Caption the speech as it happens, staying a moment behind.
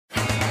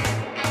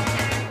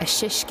a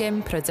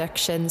Shishkin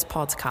Productions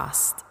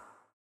podcast.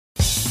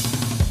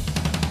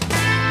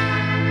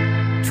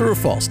 True or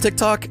false?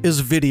 TikTok is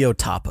video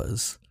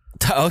tapas.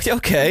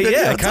 Okay, Video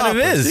yeah, it kind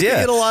of tapas. is, You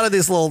yeah. get a lot of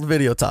these little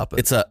video tapas.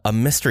 It's a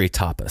mystery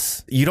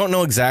tapas. You don't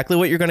know exactly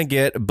what you're going to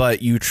get,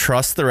 but you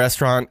trust the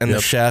restaurant and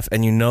the chef,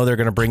 and you know they're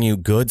going to bring you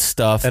good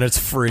stuff. and it's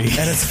free.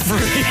 And it's free.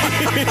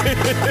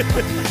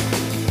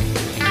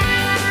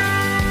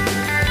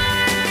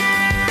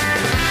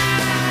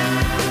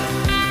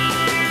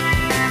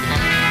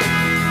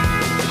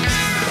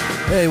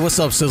 Hey, what's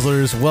up,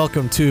 Sizzlers?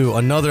 Welcome to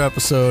another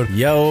episode.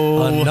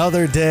 Yo.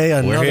 Another day,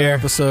 another here.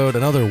 episode,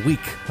 another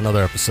week,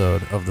 another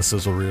episode of the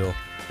Sizzle Reel.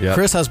 Yep.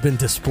 Chris has been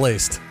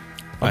displaced.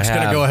 I'm just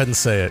going to go ahead and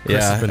say it.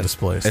 Chris has been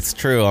displaced. It's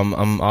true.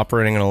 I'm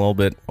operating in a little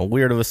bit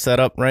weird of a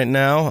setup right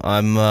now.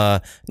 I'm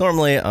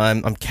normally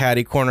I'm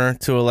caddy corner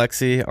to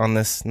Alexi on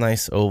this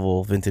nice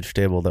oval vintage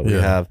table that we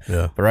have.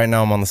 Yeah. But right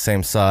now I'm on the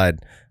same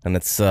side, and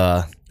it's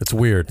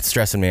weird. It's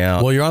stressing me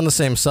out. Well, you're on the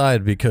same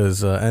side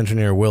because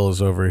engineer Will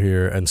is over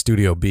here and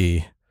Studio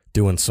B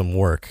doing some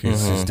work.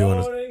 He's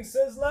doing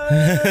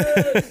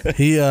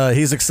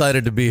he's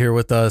excited to be here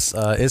with us.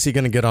 Is he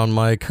going to get on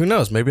mic? Who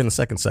knows? Maybe in the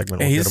second segment.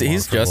 We'll He's get him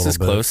on for a just as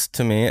little bit. close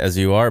to me as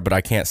you are, but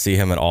I can't see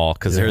him at all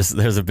because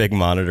there's a big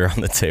monitor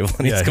on the table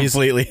and he's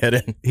completely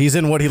hidden. He's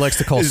in what he likes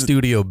to call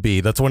Studio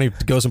B. That's when he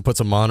goes and puts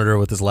a monitor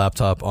with his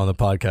laptop on the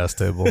podcast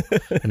table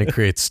and he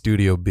creates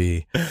Studio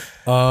B.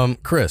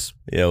 Chris.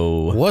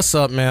 Yo. What's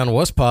up, man?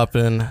 What's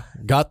poppin'?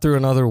 Got through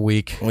another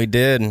week. We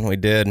did. We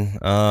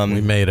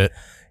made it.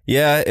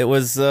 Yeah, it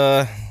was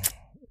one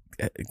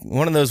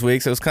of those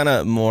weeks. It was kind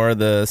of more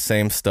the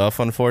same stuff,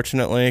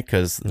 unfortunately,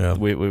 because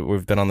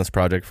we've been on this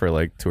project for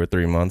like 2 or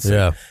 3 months.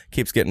 Yeah. It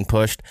keeps getting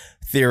pushed.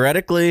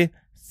 Theoretically,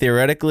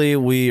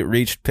 we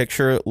reached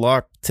picture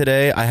lock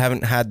today. I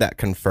haven't had that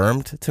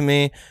confirmed to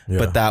me,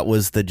 but that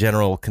was the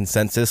general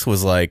consensus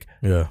was like,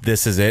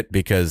 this is it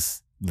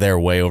because they're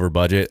way over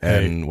budget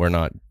and we're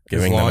not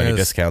giving them any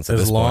discounts at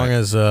this point.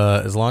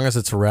 As long as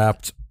it's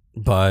wrapped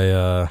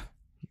by...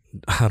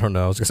 I don't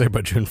know. I was gonna say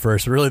by June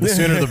 1st. Really, the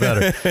sooner the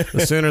better.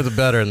 The sooner the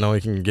better, and then we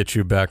can get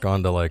you back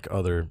onto like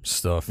other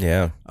stuff.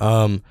 Yeah.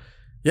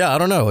 Yeah. I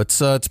don't know. It's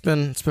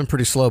been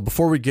pretty slow.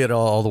 Before we get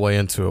all the way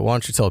into it, why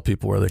don't you tell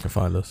people where they can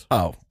find us?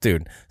 Oh,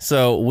 dude.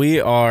 So we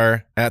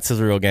are at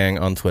Sizzle Reel Gang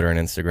on Twitter and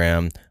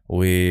Instagram.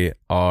 We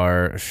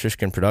are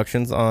Shishkin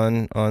Productions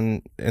on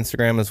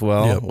Instagram as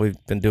well. Yep.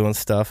 We've been doing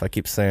stuff. I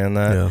keep saying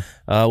that.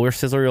 Yeah. We're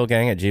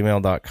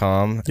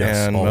sizzlereelgang@gmail.com.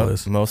 Yes, and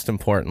always. most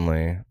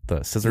importantly,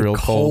 the Sizzle Reel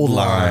cold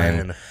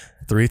line.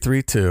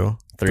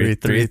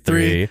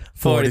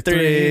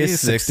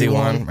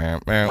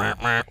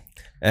 332-333-4361.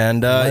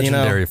 And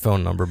legendary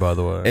phone number, by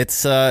the way.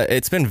 it's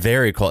been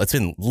very cold. It's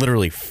been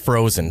literally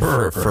frozen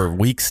for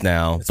weeks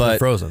now. It's been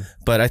frozen,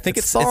 but I think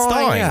it's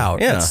thawing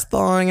out. Yeah. It's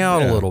thawing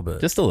out a little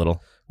bit, just a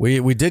little.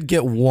 We did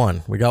get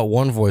one. We got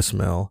one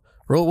voicemail.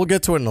 We'll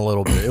get to it in a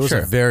little bit. It was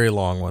a very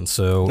long one,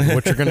 so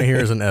what you're going to hear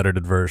is an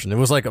edited version. It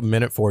was like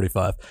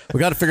 1:45.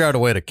 We got to figure out a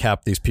way to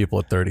cap these people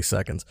at 30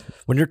 seconds.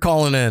 When you're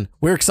calling in,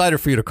 we're excited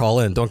for you to call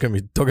in. Don't get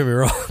me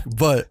wrong,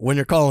 but when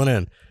you're calling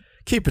in,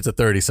 keep it to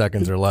 30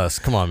 seconds or less.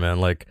 Come on, man.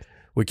 Like,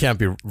 we can't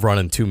be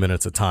running 2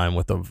 minutes at a time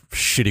with a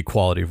shitty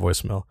quality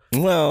voicemail.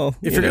 Well,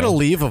 if you're going to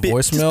leave a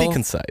voicemail, just be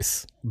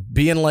concise.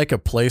 Be in like a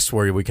place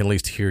where we can at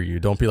least hear you.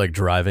 Don't be like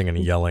driving and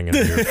yelling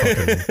into your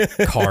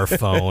fucking car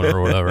phone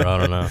or whatever. I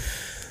don't know.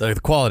 Like,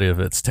 the quality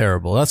of it's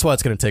terrible. That's why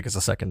it's going to take us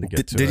a second to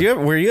get to it.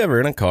 Were you ever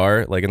in a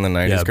car like in the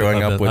 90s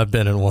growing up? I've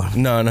been in one.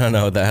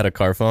 No, that had a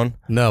car phone.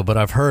 No, but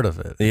I've heard of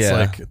it. It's Yeah.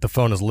 like the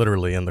phone is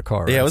literally in the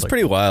car. Yeah, right? it was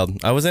pretty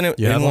wild. I was in it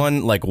in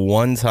one like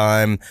one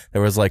time.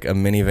 There was like a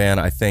minivan.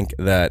 I think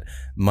that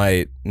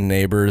my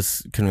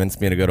neighbors convinced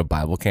me to go to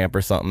Bible camp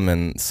or something,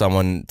 and some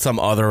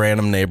other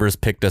random neighbors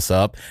picked us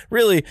up.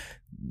 Really.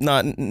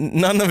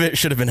 None of it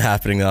should have been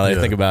happening now that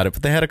I think about it,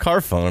 but they had a car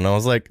phone and I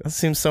was like, that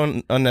seems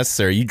so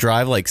unnecessary. You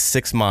drive like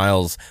 6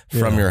 miles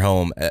from your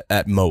home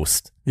at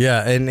most.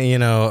 Yeah, and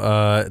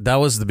that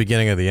was the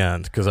beginning of the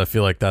end, because I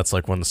feel like that's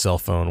like when the cell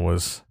phone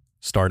was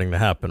starting to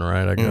happen,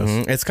 right? I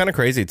guess It's kind of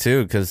crazy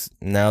too, because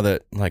now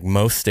that like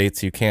most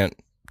states you can't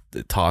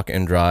talk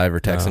and drive or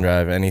text and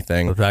drive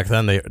anything. But back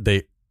then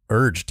they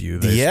urged you.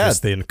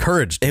 They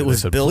encouraged you. It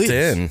was said, built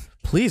in.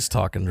 Please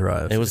talk and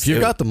drive. If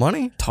you've got the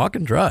money, talk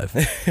and drive.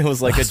 It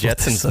was like a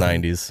Jetsons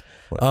 90s.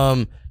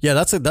 Yeah,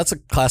 that's a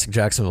classic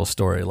Jacksonville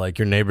story. Like,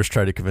 your neighbors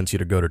try to convince you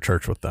to go to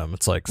church with them.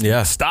 It's like,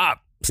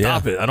 stop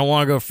it. I don't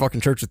want to go to fucking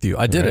church with you.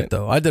 I did it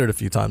though. I did it a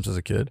few times as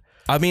a kid.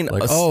 I mean,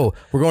 like,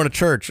 we're going to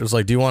church. It was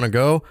like, do you want to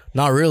go?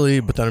 Not really.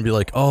 But then it'd be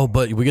like,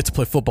 but we get to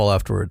play football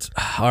afterwards.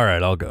 All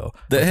right, I'll go.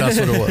 Like, that's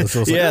what it was.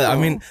 So it was I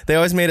mean, they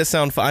always made it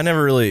sound fun. I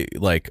never really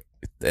like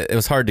it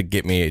was hard to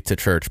get me to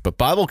church, but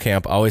Bible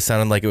camp always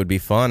sounded like it would be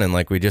fun, and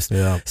like we just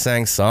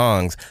sang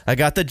songs. I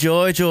got the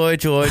joy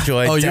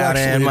down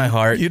in my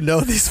heart. You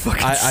know these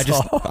fucking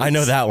songs. I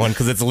know that one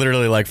because it's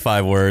literally like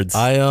 5 words.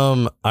 I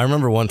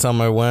remember one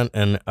time I went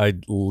and I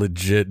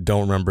legit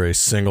don't remember a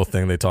single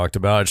thing they talked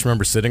about. I just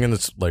remember sitting in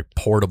this like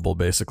portable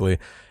basically,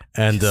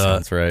 And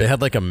Sounds right. they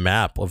had like a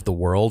map of the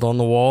world on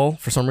the wall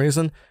for some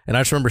reason. And I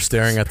just remember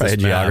staring at this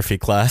geography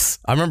class.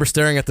 I remember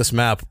staring at this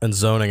map and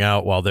zoning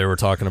out while they were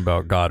talking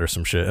about God or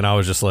some shit. And I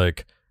was just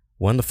like,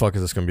 when the fuck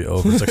is this going to be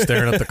over? It's like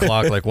staring at the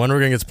clock, like, when are we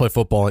going to get to play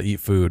football and eat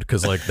food?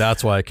 Because, like,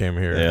 that's why I came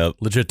here. Yep.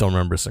 Legit don't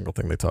remember a single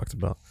thing they talked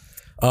about.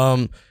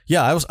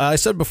 Yeah, I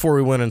said before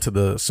we went into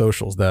the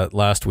socials that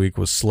last week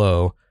was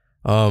slow.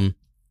 I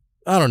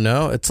don't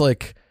know. It's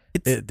like...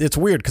 It's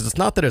weird because it's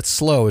not that it's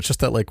slow. It's just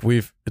that like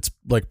it's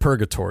like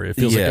purgatory. It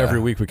feels like every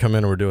week we come in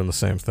and we're doing the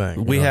same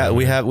thing. We've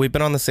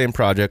been on the same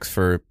projects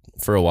for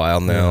a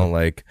while now,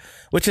 like,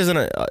 which isn't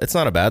it's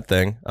not a bad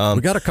thing. We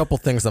got a couple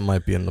things that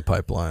might be in the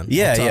pipeline.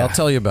 I'll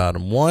tell you about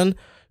them. One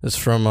is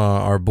from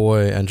our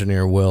boy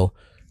engineer Will.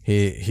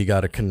 He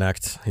got to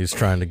connect. He's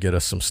trying to get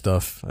us some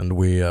stuff, and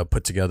we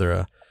put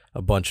together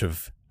a bunch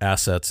of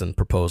assets and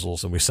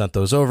proposals, and we sent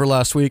those over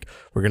last week.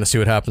 We're gonna see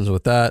what happens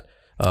with that.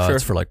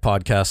 It's for like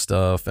podcast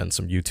stuff and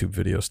some YouTube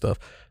video stuff.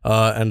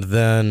 And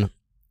then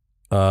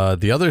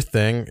the other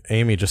thing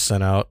Amy just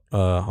sent out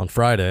on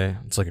Friday,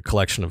 it's like a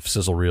collection of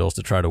sizzle reels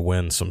to try to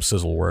win some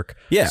sizzle work.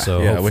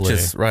 Which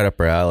is right up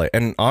our alley.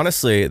 And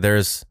honestly,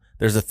 there's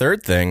a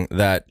third thing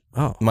that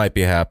might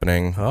be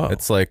happening.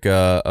 It's like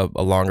a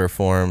longer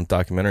form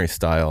documentary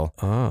style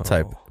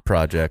type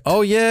project.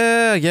 Oh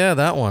yeah,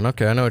 that one.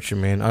 Okay, I know what you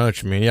mean.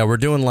 Yeah, we're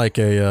doing like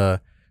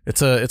a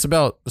it's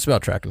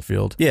about track and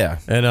field. Yeah.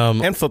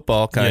 And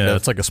football kind of.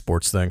 It's like a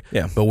sports thing.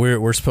 Yeah. But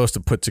we're supposed to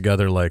put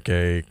together like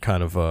a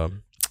kind of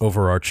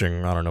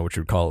overarching, I don't know what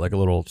you would call it, like a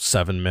little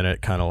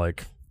 7-minute kind of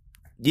like.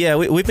 Yeah,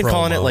 we've been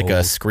calling it like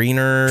a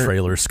trailer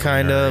screener,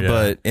 kind of,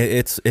 but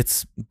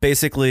it's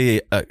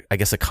basically I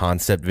guess a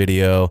concept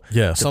video.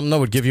 Yeah, something that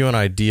would give you an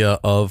idea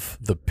of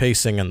the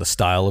pacing and the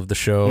style of the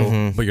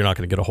show, but you're not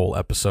going to get a whole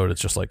episode.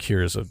 It's just like,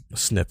 here's a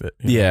snippet.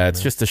 Yeah,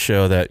 it's just to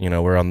show that,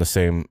 we're on the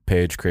same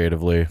page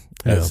creatively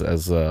as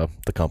the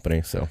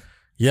company. So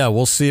yeah,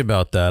 we'll see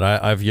about that.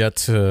 I've yet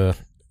to.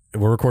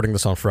 We're recording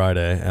this on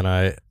Friday, and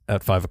at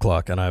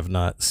 5:00, and I have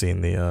not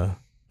seen the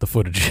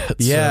footage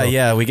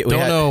yet. We don't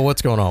know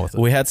what's going on with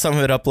it. We had some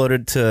of it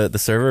uploaded to the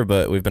server,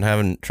 but we've been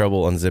having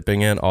trouble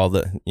unzipping it. All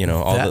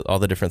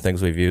the different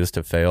things we've used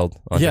have failed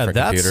on different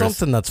computers. That's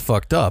something that's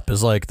fucked up.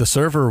 Is like the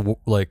server,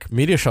 like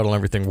Media Shuttle and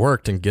everything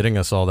worked in getting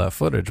us all that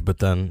footage, but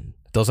then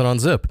it doesn't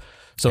unzip.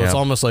 So it's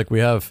almost like we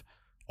have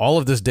all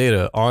of this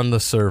data on the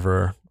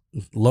server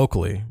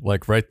locally,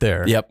 like right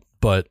there. Yep.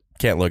 But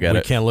can't look at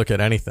it. We can't look at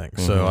anything.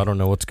 So I don't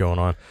know what's going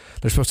on.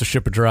 They're supposed to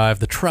ship a drive,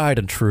 the tried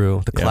and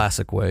true, the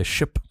classic way.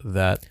 Ship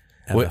that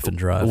MF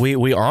drive.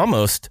 We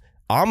almost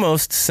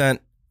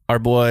sent our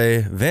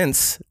boy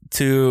Vince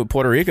to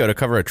Puerto Rico to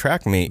cover a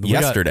track meet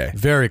yesterday.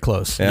 Very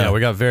close. Yeah,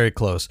 we got very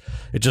close.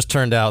 It just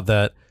turned out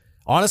that,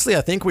 honestly,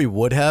 I think we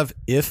would have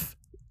if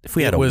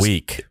we had a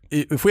week.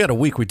 If we had a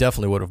week, we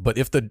definitely would have. But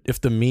if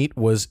the meet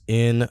was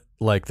in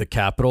like the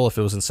capital, if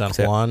it was in San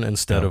Juan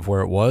instead of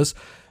where it was,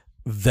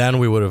 then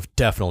we would have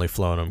definitely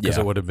flown them because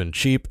it would have been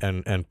cheap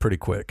and pretty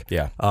quick.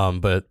 Yeah.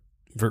 But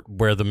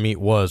where the meet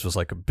was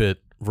like a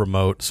bit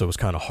remote, so it was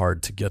kind of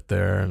hard to get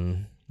there,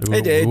 and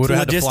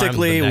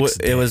logistically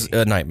it was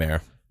a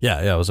nightmare.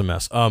 Yeah, it was a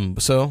mess.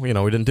 So we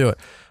didn't do it.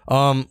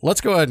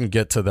 Let's go ahead and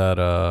get to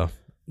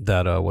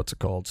that what's it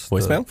called?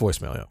 Voicemail?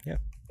 Voicemail, yeah.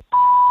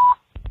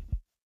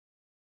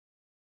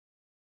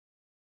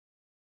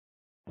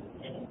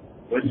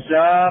 What's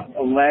up,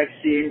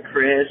 Alexi and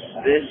Chris?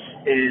 This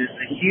is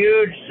a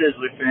huge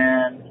Sizzler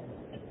fan,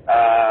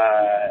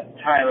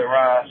 Tyler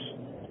Ross.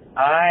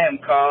 I am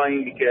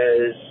calling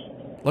because...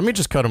 Let me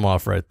just cut him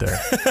off right there.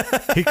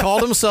 He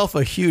called himself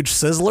a huge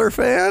Sizzler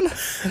fan?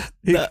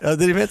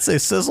 Did he meant to say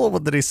Sizzle,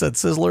 but did he said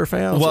Sizzler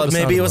fan? Well,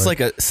 maybe it was like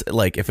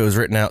if it was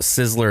written out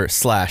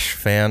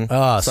Sizzler/fan.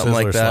 Something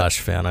like that.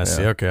 Sizzler/fan, I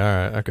see. Okay, all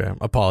right, okay.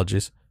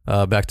 Apologies.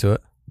 Back to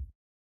it.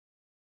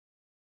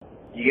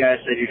 You guys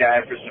said you're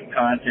dying for some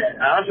content.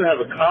 I also have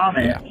a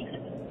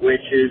comment,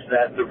 which is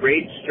that the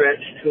rate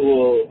stretch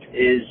tool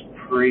is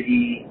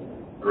pretty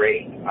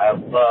great. I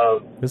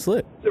love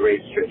the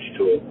rate stretch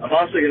tool. I'm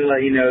also going to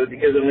let you know,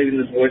 because I'm leaving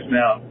this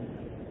voicemail,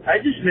 I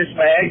just missed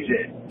my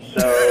exit.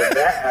 So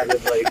that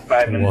added like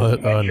 5 minutes. What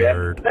of my a trip.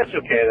 nerd. That's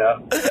okay,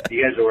 though.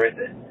 You guys are worth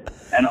it.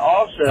 And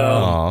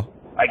also,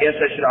 I guess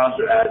I should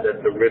also add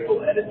that the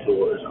Ripple edit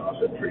tool is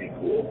also pretty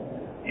cool.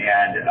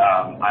 And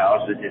I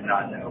also did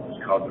not know it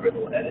was called the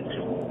Ripple Edit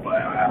tool, but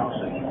I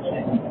also use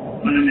it.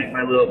 I'm going to make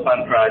my little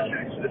fun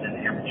projects with an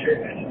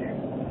amateur engineer.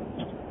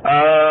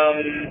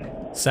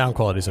 Sound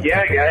quality's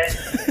yeah, guys.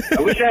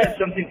 I wish I had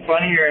something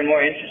funnier and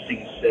more interesting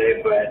to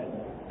say, but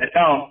I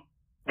don't.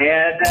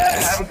 And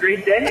have a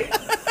great day.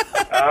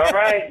 All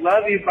right.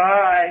 Love you.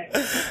 Bye.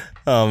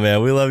 Oh,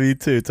 man, we love you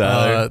too,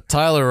 Tyler.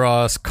 Tyler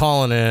Ross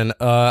calling in.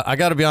 I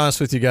got to be honest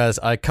with you guys.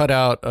 I cut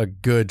out a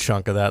good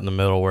chunk of that in the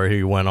middle where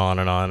he went on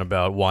and on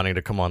about wanting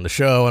to come on the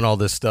show and all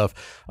this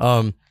stuff.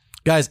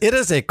 Guys, it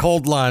is a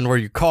cold line where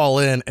you call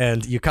in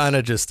and you kind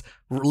of just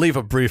leave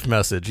a brief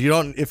message.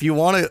 If you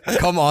want to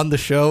come on the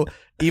show,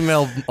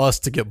 email us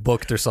to get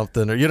booked or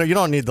something, or you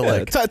don't need to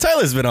like.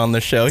 Tyler's been on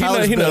the show. He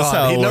knows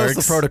how it works. He knows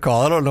the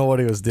protocol. I don't know what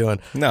he was doing.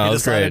 No, he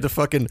decided to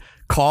fucking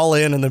call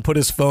in and then put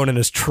his phone in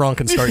his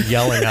trunk and start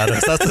yelling at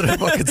us. That's what it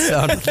fucking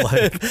sounded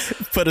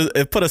like.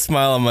 It put a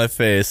smile on my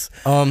face.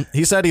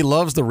 He said he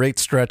loves the rate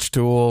stretch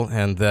tool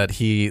and that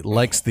he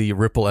likes the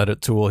ripple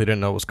edit tool. He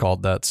didn't know it was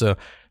called that. So at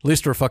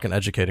least we're fucking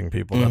educating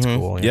people. That's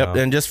cool. Yep.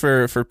 And just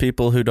for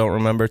people who don't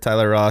remember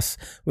Tyler Ross,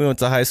 we went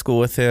to high school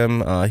with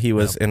him. He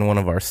was in one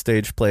of our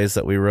stage plays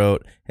that we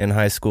wrote in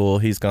high school.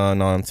 He's gone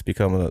on to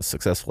become a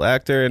successful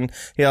actor, and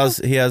he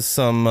has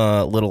some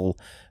little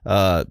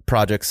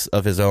projects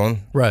of his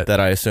own, right? That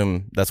I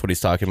assume that's what he's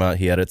talking about.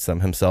 He edits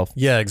them himself.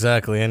 Yeah,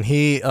 exactly. And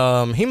he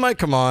might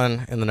come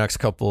on in the next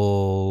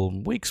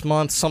couple weeks,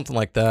 months, something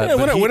like that.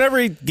 Yeah, whenever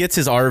he gets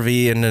his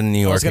RV into New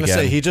York. I was gonna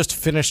say he just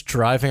finished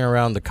driving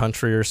around the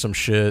country or some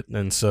shit,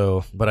 and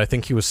so, but I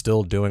think he was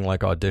still doing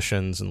like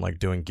auditions and like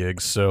doing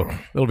gigs. So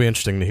it'll be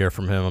interesting to hear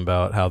from him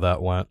about how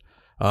that went.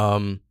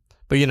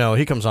 But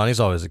he comes on. He's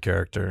always a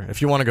character.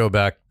 If you want to go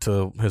back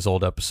to his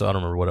old episode, I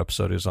don't remember what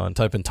episode he was on.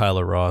 Type in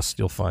Tyler Ross.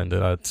 You'll find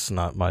it. It's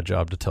not my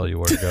job to tell you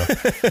where to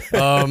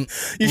go.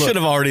 You should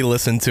have already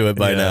listened to it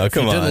by now.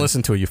 Come on. If you didn't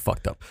listen to it, you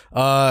fucked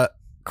up.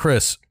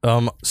 Chris,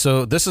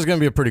 so this is going to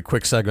be a pretty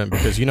quick segment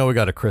because we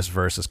got a Chris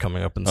versus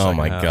coming up in the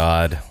second half.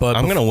 God. But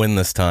I'm going to win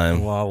this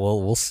time. Well,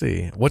 we'll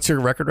see. What's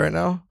your record right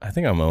now? I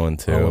think I'm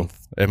 0-2.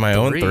 Am I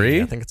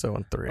 0-3? I think it's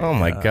 0-3. Oh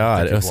my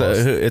God.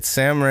 It's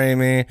Sam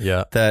Raimi.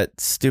 Yeah. That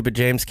stupid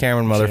James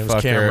Cameron motherfucker.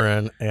 James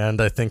Cameron, and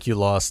I think you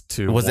lost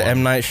to... Was it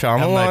M. Night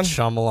Shyamalan? M. Night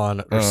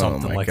Shyamalan or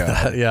something like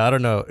that. Yeah, I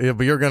don't know. Yeah,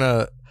 but you're going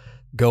to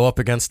go up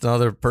against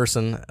another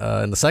person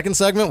in the second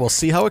segment. We'll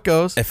see how it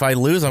goes. If I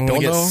lose, I'm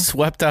going to get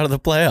swept out of the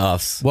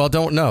playoffs. Well,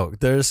 don't know.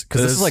 Because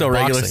this is like boxing.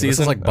 Regular season? This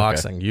is like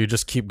boxing. You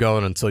just keep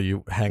going until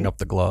you hang up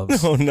the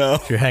gloves. Oh, no.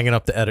 You're hanging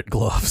up to edit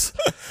gloves.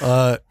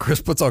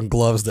 Chris puts on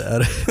gloves to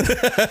edit.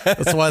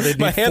 That's why they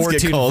need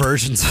 14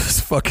 versions of this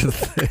fucking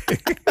thing.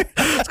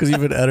 It's because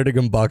you've been editing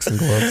in boxing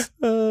gloves.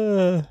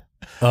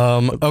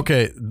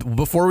 Okay,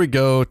 before we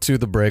go to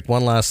the break,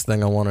 one last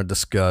thing I want to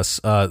discuss.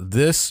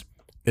 This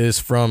is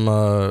from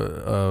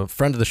a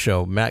friend of the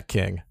show, Matt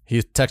King.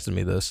 He texted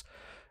me this.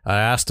 I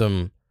asked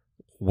him,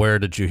 where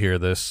did you hear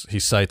this? He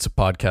cites a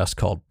podcast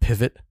called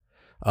Pivot.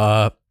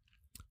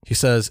 He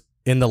says,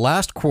 in the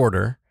last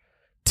quarter,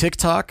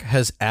 TikTok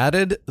has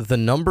added the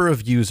number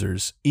of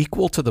users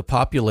equal to the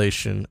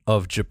population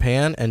of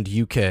Japan and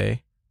UK,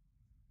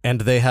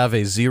 and they have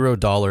a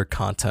 $0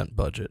 content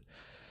budget.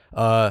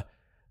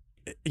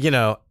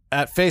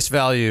 At face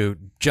value,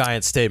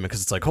 giant statement,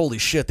 because it's like, holy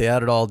shit, they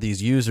added all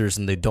these users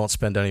and they don't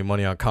spend any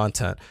money on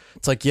content.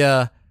 It's like,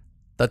 yeah,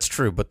 that's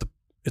true, but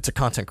it's a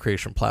content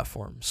creation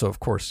platform. So, of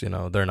course,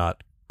 they're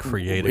not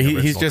creating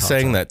He's just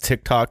saying that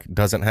TikTok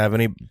doesn't have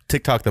any...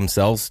 TikTok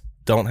themselves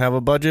don't have a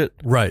budget.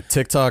 Right.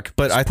 TikTok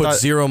put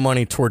zero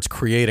money towards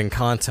creating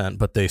content,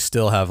 but they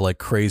still have like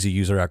crazy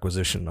user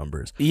acquisition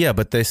numbers. Yeah,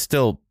 but they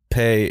still...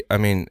 pay. I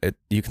mean,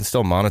 you can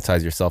still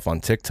monetize yourself on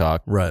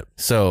TikTok, right?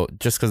 So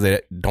just because they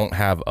don't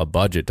have a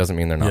budget doesn't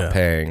mean they're not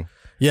paying.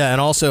 Yeah,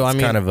 and also, it's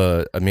kind of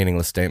a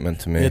meaningless statement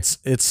to me.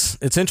 It's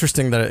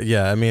interesting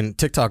that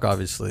TikTok,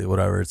 obviously,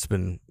 whatever, it's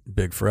been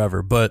big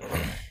forever, but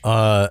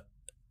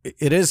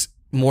it is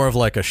more of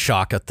like a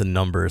shock at the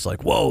numbers,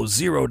 like, whoa,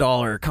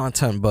 $0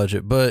 content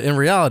budget. But in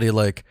reality,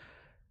 like,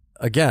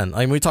 again,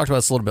 we talked about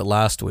this a little bit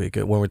last week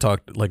when we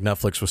talked, like,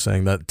 Netflix was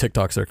saying that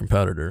TikTok's their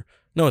competitor.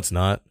 No, it's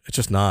not. It's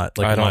just not.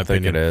 Like, I don't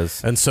think it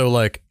is. And so,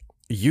 like,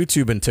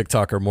 YouTube and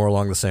TikTok are more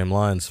along the same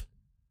lines.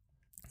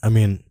 I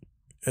mean,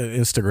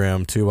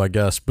 Instagram too, I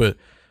guess. But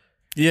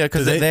yeah,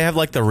 because they have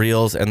like the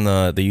Reels and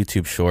the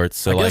YouTube Shorts.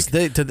 So I guess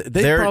they're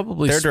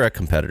direct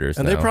competitors,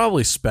 and now. They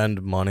probably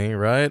spend money,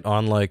 right,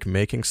 on like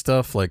making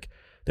stuff. Like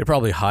they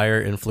probably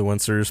hire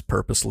influencers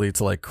purposely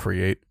to like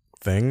create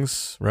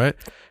things, right?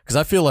 Because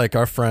I feel like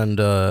our friend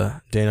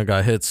Dana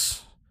Guy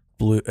Hits,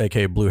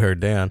 aka Blue Hair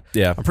Dan.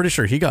 Yeah, I'm pretty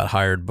sure he got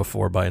hired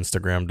before by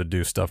Instagram to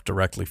do stuff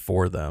directly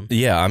for them.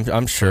 Yeah,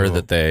 I'm sure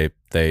that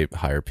they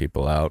hire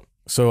people out.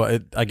 So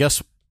I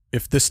guess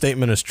if this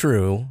statement is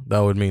true, that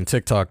would mean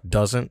TikTok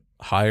doesn't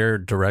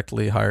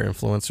directly hire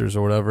influencers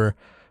or whatever.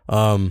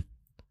 I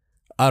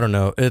don't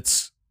know.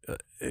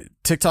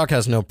 TikTok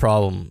has no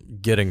problem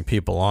getting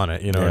people on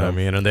it. You know what I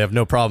mean? And they have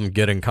no problem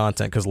getting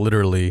content because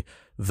literally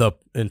the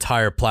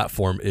entire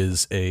platform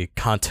is a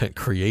content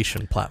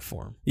creation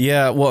platform.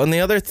 Yeah, well, and the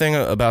other thing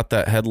about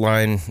that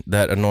headline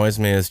that annoys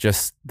me is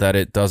just that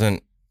it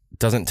doesn't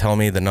tell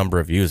me the number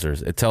of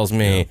users. It tells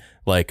me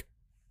like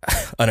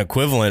an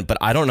equivalent, but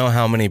I don't know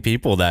how many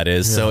people that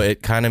is. Yeah. So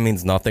it kind of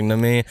means nothing to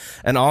me.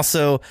 And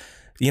also,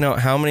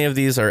 how many of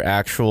these are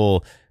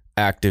actual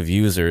active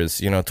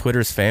users?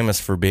 Twitter's famous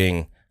for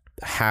being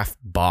half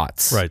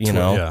bots, right?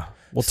 Yeah.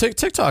 Well,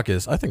 TikTok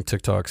is. I think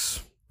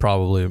TikTok's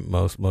probably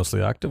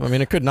mostly active. I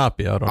mean, it could not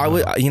be. I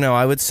don't know.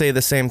 I would say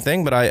the same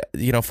thing, but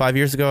 5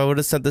 years ago I would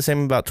have said the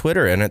same about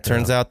Twitter, and it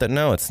turns out that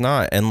no, it's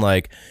not. And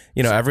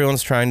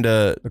everyone's trying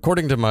to.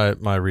 According to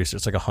my research,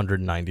 it's like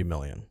 190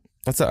 million.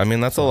 That's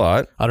a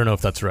lot. I don't know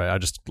if that's right. I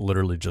just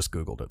literally just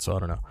Googled it, so I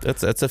don't know.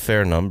 That's a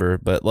fair number,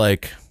 but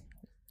like,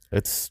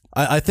 it's.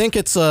 I think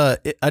it's. I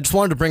just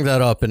wanted to bring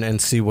that up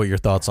and see what your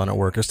thoughts on it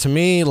were, because to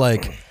me,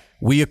 like,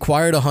 we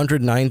acquired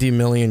 190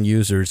 million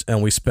users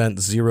and we spent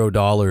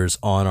 $0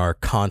 on our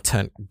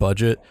content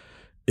budget.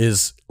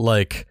 Is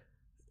like,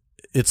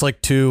 it's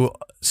like two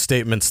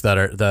statements that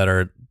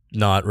are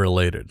not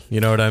related.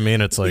 You know what I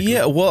mean? It's like,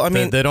 yeah, well, I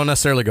mean, they don't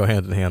necessarily go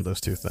hand in hand, those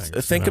two things.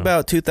 Think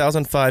about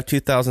 2005,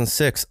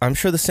 2006. I'm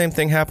sure the same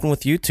thing happened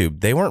with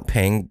YouTube. They weren't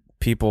paying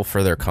people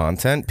for their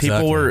content.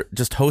 People were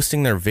just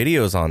hosting their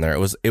videos on there.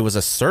 It was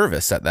a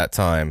service at that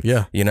time.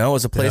 Yeah. You know, it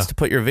was a place to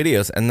put your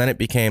videos, and then it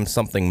became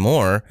something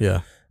more.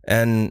 Yeah.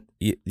 And,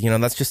 you know,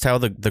 that's just how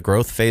the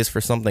growth phase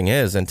for something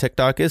is. And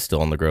TikTok is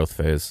still in the growth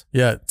phase.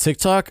 Yeah.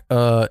 TikTok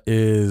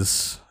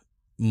is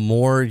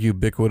more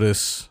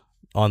ubiquitous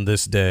on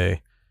this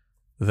day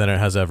than it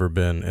has ever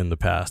been in the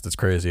past. It's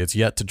crazy. It's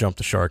yet to jump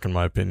the shark, in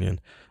my opinion.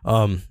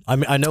 I mean,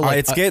 I know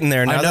it's getting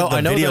there now.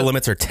 The video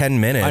limits are 10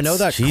 minutes. I know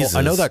that. Jesus.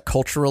 I know that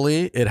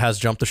culturally, it has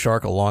jumped the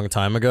shark a long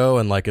time ago,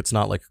 and like it's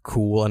not like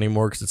cool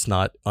anymore because it's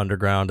not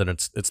underground and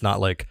it's not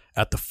like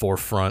at the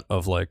forefront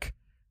of like,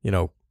 you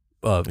know,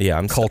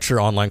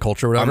 culture, online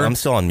culture, whatever. I'm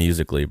still on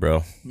Musical.ly,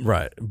 bro.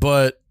 Right,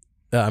 but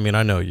I mean,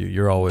 I know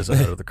you're always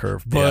ahead of the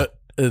curve, but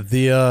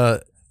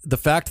the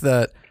fact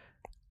that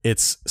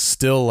it's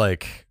still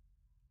like.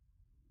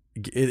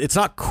 It's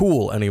not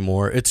cool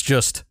anymore. It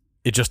just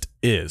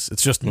is.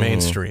 It's just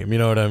mainstream. You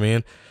know what I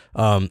mean?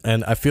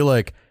 And I feel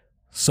like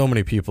so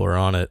many people are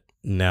on it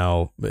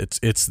now.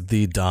 It's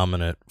the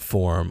dominant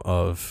form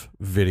of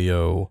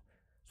video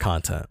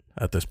content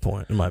at this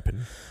point, in my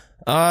opinion.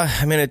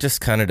 I mean, it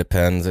just kind of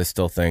depends. I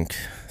still think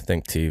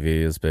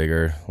TV is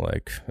bigger.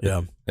 Like,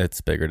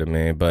 it's bigger to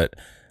me, but.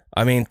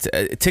 I mean,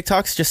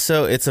 TikTok's just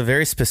it's a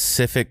very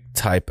specific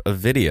type of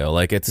video.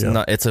 Like it's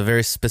a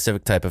very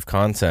specific type of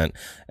content.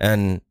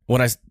 And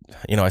when I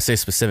say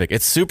specific,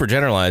 it's super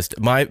generalized.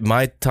 My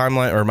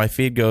timeline or my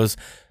feed goes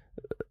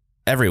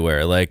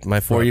everywhere. Like my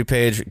For You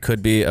page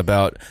could be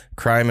about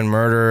crime and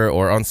murder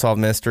or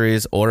unsolved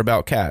mysteries or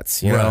about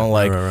cats, you know,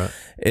 like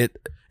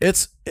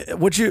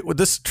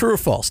this true or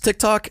false?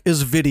 TikTok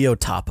is video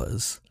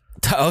tapas.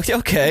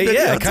 Okay,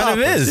 video it kind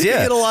of is. You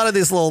get a lot of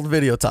these little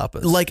video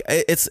tapas. Like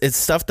it's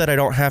stuff that I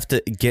don't have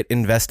to get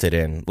invested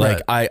in.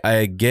 Like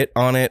I get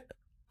on it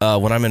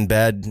when I'm in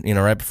bed. You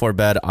know, right before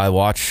bed, I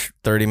watch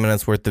 30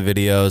 minutes worth of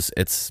videos.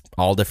 It's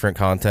all different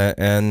content,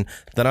 and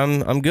then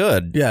I'm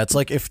good. Yeah, it's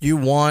like if you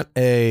want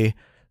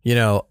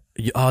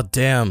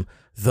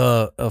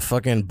the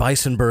fucking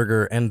bison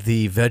burger and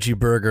the veggie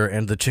burger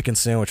and the chicken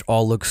sandwich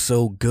all look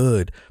so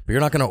good, but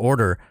you're not going to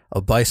order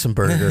a bison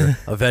burger,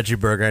 a veggie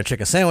burger, and a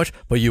chicken sandwich,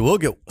 but you will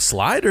get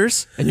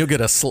sliders, and you'll get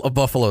a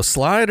buffalo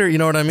slider. You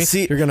know what I mean?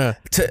 See,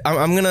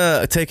 I'm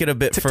gonna take it a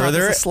bit TikTok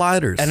further. Is the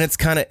sliders, and it's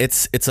kind of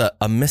it's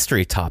a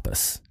mystery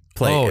tapas.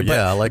 Play. Oh,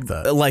 yeah, I like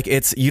that. Like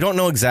you don't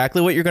know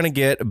exactly what you're going to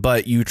get,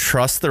 but you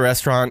trust the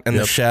restaurant and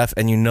the chef,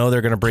 and you know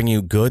they're going to bring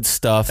you good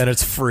stuff. And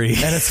it's free.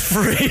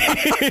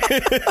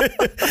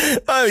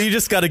 Oh, you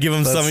just got to give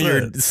them some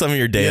of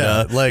your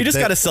data. Yeah, like you just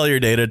got to sell your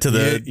data to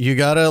the... You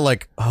got to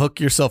like hook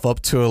yourself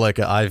up to like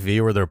an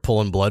IV where they're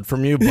pulling blood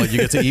from you, but you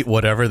get to eat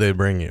whatever they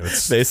bring you.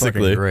 It's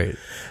basically great.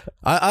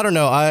 I don't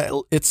know. I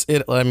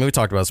mean, we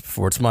talked about this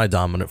before. It's my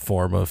dominant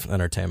form of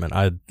entertainment.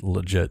 I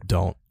legit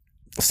don't.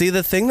 See,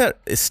 the thing that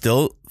is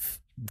still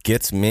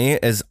gets me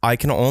is I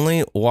can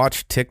only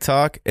watch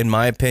TikTok, in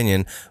my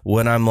opinion,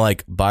 when I'm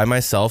like by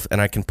myself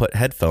and I can put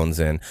headphones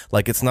in.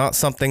 Like it's not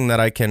something that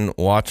I can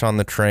watch on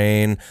the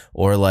train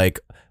or like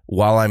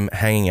while I'm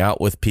hanging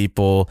out with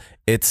people.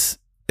 It's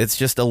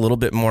just a little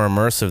bit more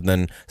immersive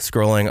than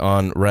scrolling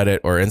on Reddit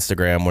or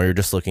Instagram where you're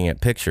just looking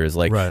at pictures.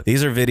 Like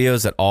these are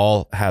videos that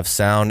all have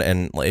sound,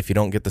 and if you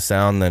don't get the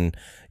sound, then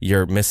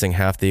you're missing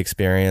half the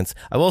experience.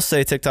 I will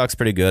say TikTok's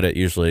pretty good at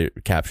usually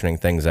captioning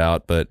things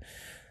out, but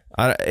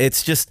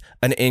it's just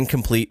an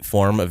incomplete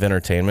form of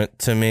entertainment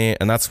to me,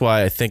 and that's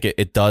why I think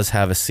it does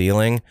have a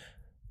ceiling.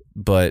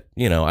 But,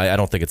 you know, I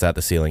don't think it's at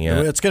the ceiling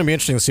yet. It's going to be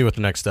interesting to see what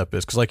the next step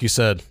is. Because like you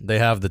said, they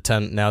have the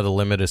 10, now the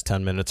limit is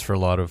 10 minutes for a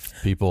lot of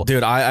people.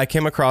 Dude, I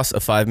came across a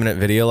 5-minute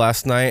video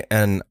last night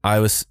and I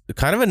was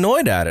kind of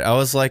annoyed at it. I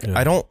was like,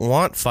 I don't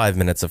want 5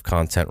 minutes of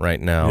content right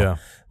now. Yeah.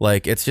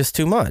 Like, it's just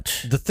too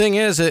much. The thing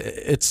is,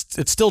 it's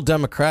still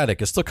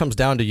democratic. It still comes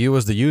down to you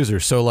as the user.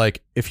 So,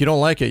 like, if you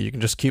don't like it, you can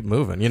just keep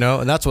moving, you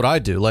know? And that's what I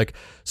do. Like,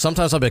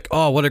 sometimes I'll be like,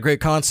 oh, what a great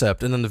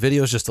concept. And then the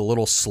video is just a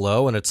little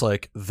slow and it's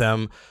like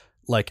them,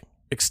 like,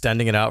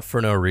 extending it out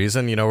for no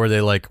reason, you know, where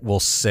they like will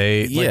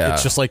say like,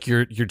 it's just like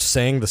you're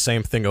saying the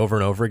same thing over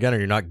and over again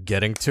and you're not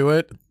getting to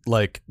it.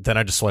 Like then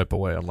I just swipe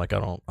away. I'm like I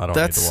don't need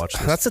to watch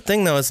this. That's the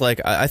thing though, is like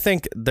I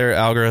think their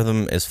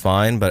algorithm is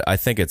fine, but I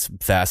think it's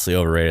vastly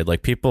overrated.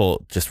 Like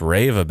people just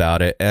rave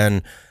about it,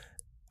 and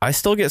I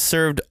still get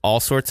served all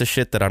sorts of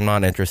shit that I'm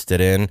not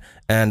interested in,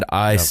 and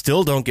I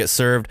still don't get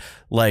served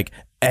like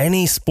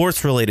any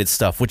sports related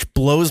stuff, which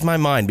blows my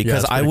mind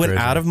because I went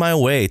out of my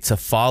way to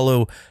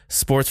follow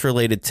sports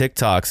related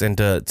TikToks and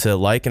to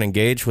like and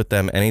engage with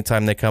them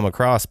anytime they come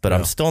across, but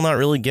I'm still not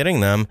really getting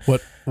them.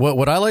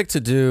 What I like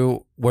to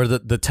do, where the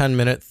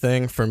 10-minute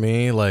thing for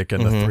me, like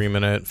in the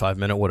 3-minute,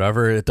 5-minute,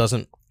 whatever, it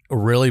doesn't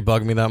really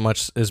bug me that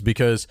much, is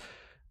because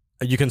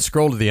you can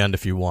scroll to the end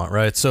if you want,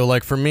 right? So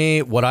like for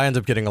me, what I end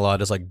up getting a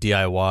lot is like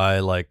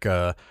DIY, like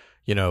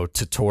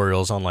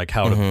tutorials on like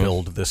how to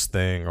build this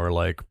thing or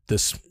like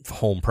this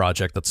home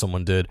project that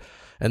someone did,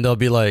 and they'll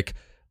be like,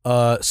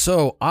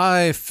 so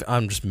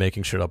I'm just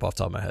making shit up off the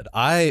top of my head.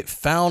 I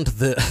found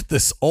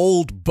this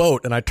old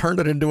boat and I turned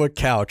it into a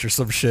couch or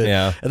some shit.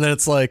 Yeah. And then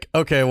it's like,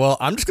 okay, well,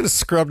 I'm just going to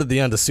scrub to the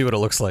end to see what it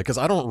looks like. Cause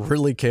I don't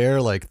really care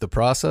like the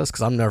process.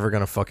 Cause I'm never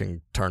going to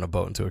fucking turn a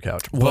boat into a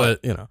couch. But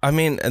I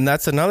mean, and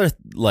that's another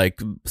like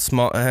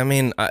small, I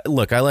mean, I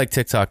like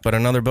TikTok, but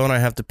another bone I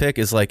have to pick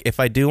is like, if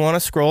I do want to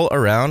scroll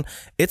around,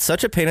 it's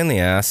such a pain in the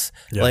ass,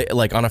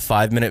 like on a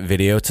 5-minute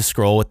video to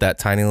scroll with that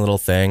tiny little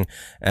thing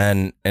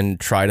and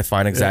try to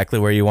find exactly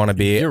where you want to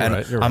be. You're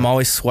right. I'm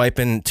always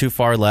swiping too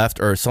far left,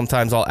 or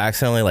sometimes I'll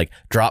accidentally like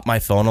drop my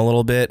phone a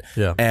little bit,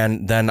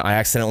 and then I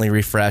accidentally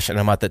refresh and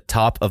I'm at the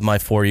top of my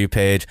For You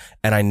page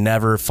and I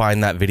never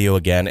find that video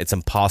again. It's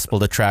impossible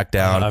to track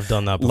down. I've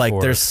done that before.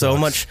 Like there's so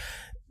much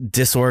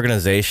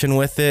disorganization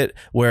with it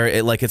where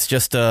it like it's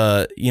just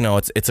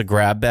it's a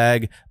grab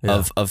bag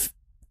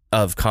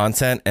of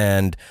content,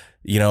 and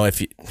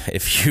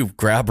if you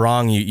grab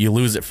wrong, you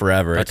lose it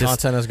forever. That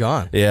content is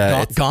gone.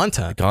 Yeah,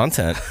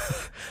 content.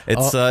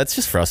 It's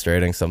just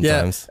frustrating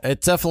sometimes. Yeah,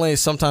 it definitely.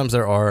 Sometimes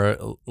there are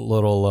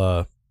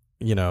little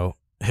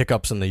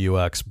hiccups in the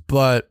UX,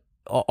 but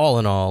all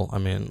in all, I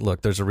mean,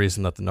 look, there's a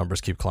reason that the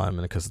numbers keep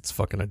climbing, because it's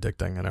fucking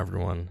addicting and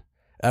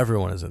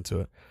everyone is into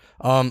it.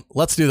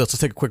 Let's do this. Let's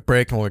take a quick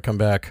break, and when we come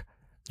back,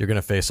 you're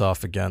gonna face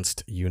off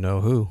against you know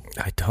who.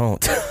 I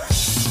don't.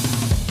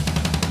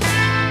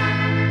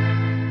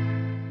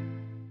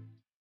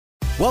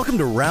 Welcome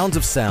to Rounds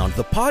of Sound,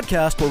 the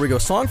podcast where we go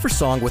song for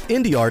song with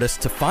indie artists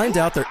to find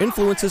out their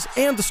influences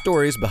and the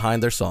stories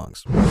behind their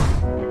songs.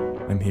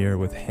 I'm here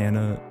with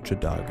Hannah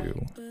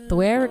Jadagu. The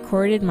way I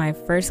recorded my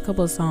first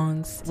couple of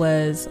songs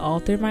was all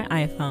through my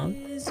iPhone.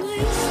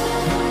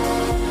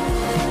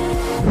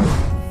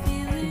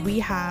 We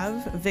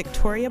have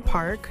Victoria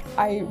Park.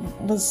 I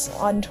was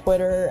on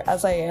Twitter,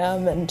 as I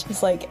am, and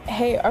was like,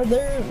 hey, are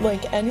there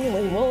like any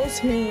labels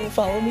who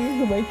follow me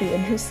who might be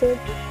interested?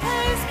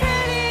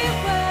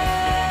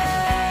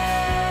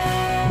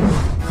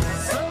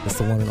 It's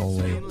the one and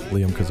only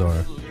Liam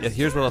Kazar. Yeah,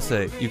 here's what I'll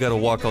say. You got to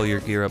walk all your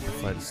gear up a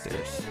flight of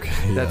stairs.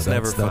 Okay, that's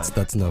never fun.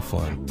 That's no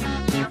fun.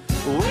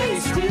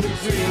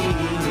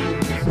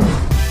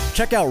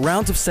 Check out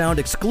Rounds of Sound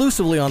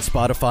exclusively on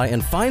Spotify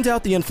and find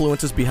out the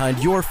influences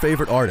behind your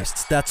favorite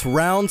artists. That's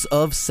Rounds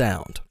of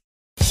Sound.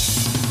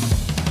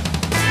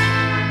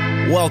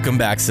 Welcome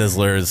back,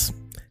 Sizzlers.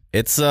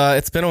 It's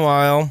been a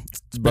while,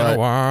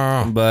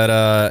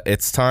 but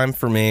it's time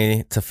for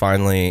me to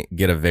finally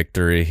get a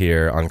victory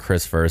here on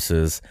Chris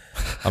Versus.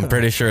 I'm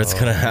pretty sure it's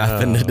gonna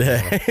happen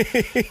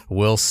today.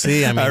 We'll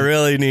see. I mean, I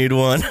really need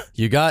one.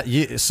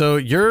 So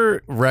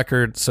your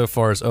record so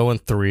far is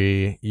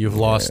 0-3. You've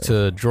lost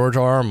to George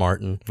R.R.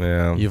 Martin.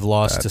 Yeah. You've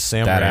lost to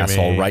Sam Raimi. That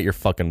asshole. Write your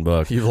fucking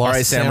book. You've lost. All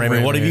right, Sam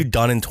Raimi. What have you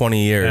done in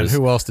 20 years? And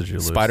who else did you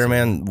lose?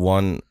 Spider-Man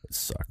 1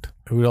 sucked.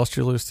 Who else did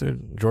you lose to?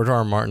 George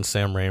R.R. Martin,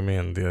 Sam Raimi,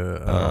 and I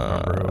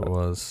don't remember who it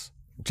was.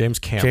 James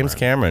Cameron. James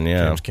Cameron,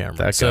 yeah. James Cameron.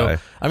 That guy.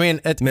 I mean,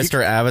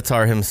 Mr.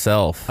 Avatar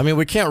himself. I mean,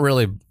 we can't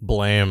really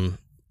blame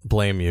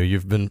you.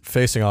 You've been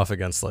facing off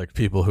against like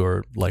people who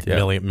are like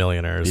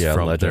millionaires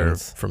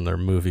from their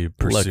movie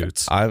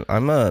pursuits. Look,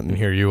 and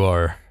here you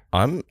are.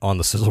 I'm on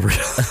the sizzle reel.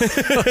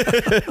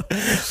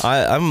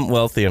 I'm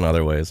wealthy in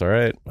other ways. All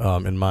right.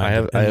 In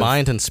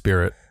mind and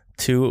spirit.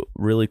 2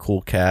 really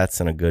cool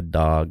cats and a good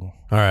dog.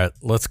 All right,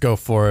 let's go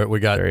for it. We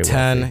got very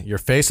 10. Wealthy. You're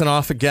facing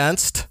off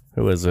against...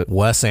 Who is it?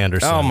 Wes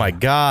Anderson. Oh, my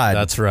God.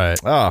 That's right.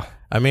 Oh.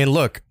 I mean,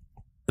 look,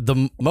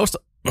 the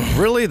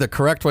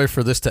correct way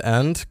for this to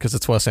end, because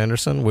it's Wes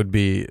Anderson, would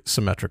be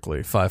symmetrically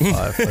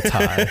 5-5, a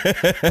tie.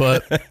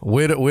 But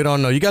we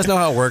don't know. You guys know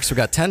how it works. We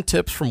got 10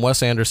 tips from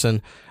Wes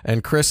Anderson,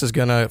 and Chris is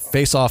going to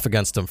face off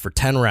against him for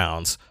 10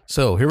 rounds.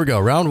 So here we go.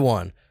 Round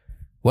 1.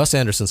 Wes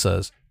Anderson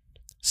says...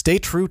 Stay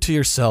true to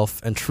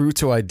yourself and true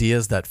to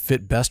ideas that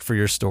fit best for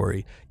your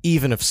story,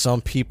 even if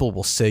some people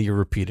will say you're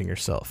repeating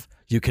yourself.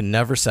 You can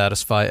never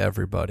satisfy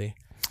everybody.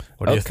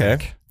 What do you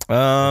think?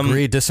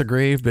 Agree,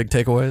 disagree, big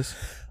takeaways?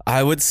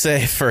 I would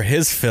say for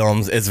his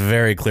films, it's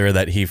very clear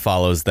that he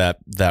follows that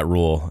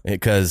rule.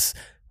 Because,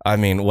 I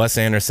mean, Wes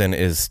Anderson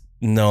is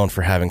known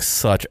for having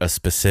such a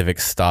specific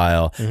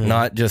style,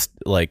 not just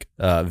like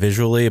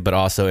visually, but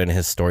also in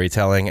his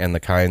storytelling and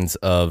the kinds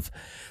of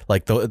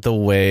like the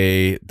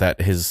way that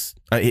his...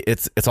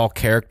 It's all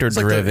character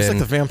driven. It's like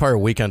the Vampire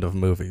Weekend of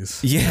movies.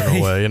 Yeah,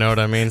 in a way, you know what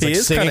I mean? It's he like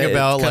is singing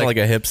about like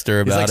a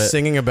hipster about he's like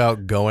singing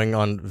about going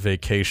on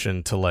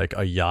vacation to like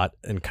a yacht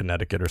in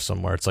Connecticut or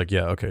somewhere. It's like,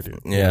 yeah, okay,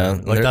 dude.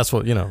 Yeah, like that's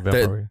what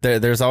Vampire.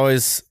 There's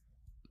always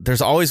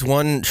there's always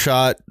one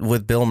shot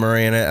with Bill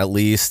Murray in it, at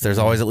least. There's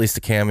always at least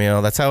a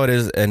cameo. That's how it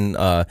is in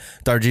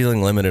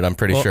Darjeeling Limited, I'm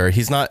pretty sure.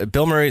 He's not,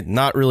 Bill Murray,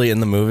 not really in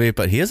the movie,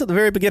 but he is at the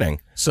very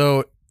beginning.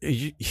 So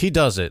he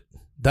does it.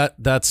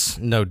 That's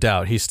no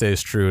doubt. He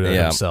stays true to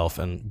himself.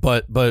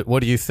 But what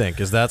do you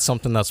think? Is that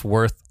something that's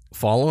worth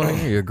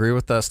following? You agree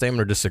with that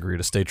statement or disagree?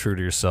 To stay true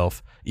to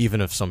yourself, even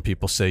if some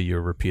people say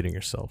you're repeating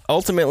yourself.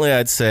 Ultimately,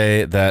 I'd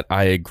say that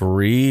I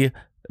agree,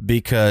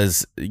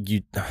 because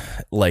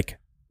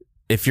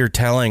if you're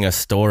telling a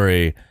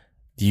story,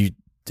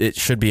 it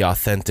should be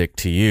authentic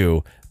to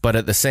you. But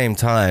at the same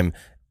time,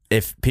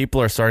 if people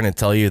are starting to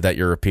tell you that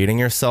you're repeating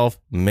yourself,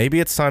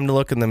 maybe it's time to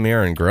look in the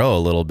mirror and grow a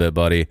little bit,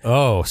 buddy.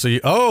 So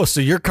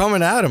you're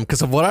coming at him,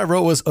 because of what I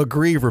wrote was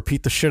agree,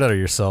 repeat the shit out of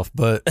yourself,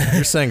 but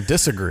you're saying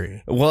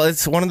disagree. Well,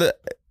 it's one of the,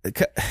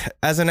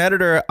 as an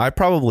editor, I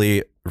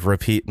probably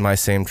repeat my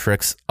same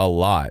tricks a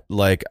lot.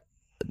 Like,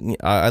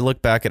 I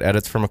look back at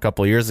edits from a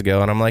couple years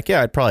ago and I'm like,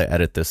 yeah, I'd probably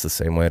edit this the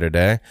same way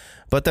today.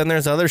 But then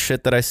there's other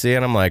shit that I see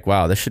and I'm like,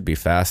 wow, this should be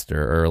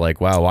faster. Or like,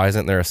 wow, why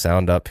isn't there a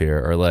sound up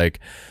here? Or like,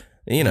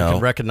 you know, can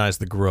recognize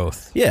the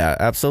growth. Yeah,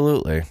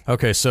 absolutely.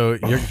 Okay, so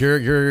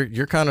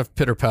you're kind of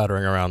pitter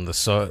pattering around this,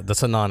 so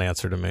that's a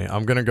non-answer to me.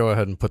 I'm gonna go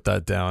ahead and put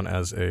that down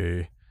as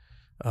a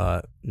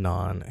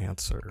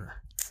non-answer.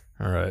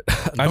 All right.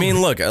 I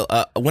mean, look,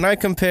 when I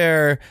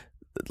compare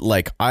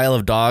like Isle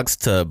of Dogs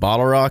to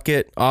Bottle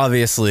Rocket,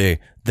 obviously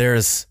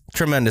there's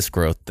tremendous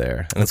growth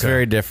there, and it's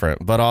very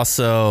different. But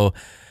also,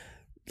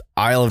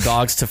 Isle of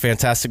Dogs to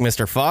Fantastic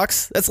Mr.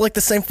 Fox, that's like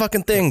the same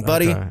fucking thing,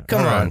 buddy.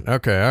 Come on.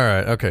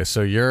 Okay.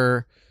 So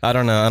you're. I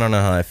don't know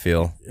how I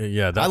feel.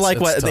 Yeah, I like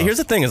what. Here's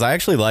the thing: is I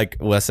actually like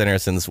Wes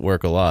Anderson's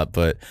work a lot,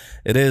 but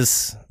it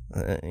is,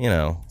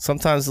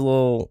 sometimes a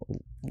little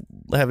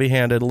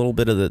heavy-handed, a little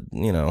bit of the,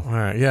 All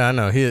right, yeah, I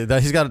know.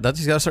 He's got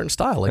a certain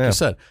style, like you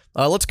said.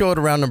 Let's go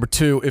to round number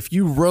 2. If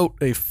you wrote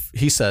a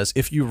feature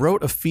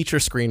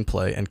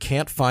screenplay and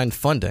can't find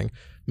funding,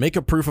 make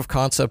a proof of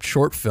concept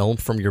short film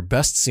from your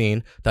best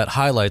scene that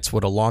highlights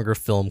what a longer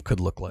film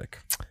could look like.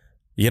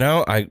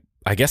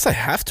 I guess I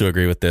have to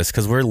agree with this,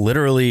 because we're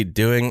literally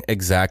doing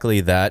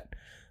exactly that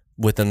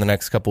within the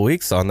next couple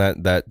weeks on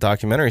that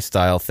documentary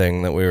style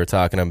thing that we were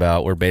talking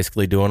about. We're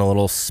basically doing a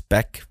little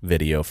spec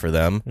video for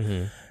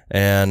them,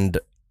 and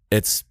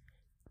it's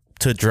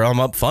to drum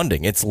up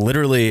funding. It's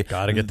literally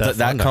gotta get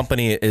that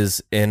company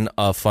is in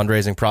a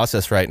fundraising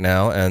process right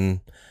now,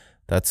 and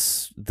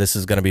this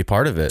is going to be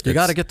part of it. You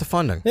got to get the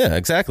funding. Yeah,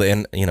 exactly.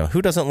 And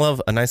who doesn't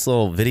love a nice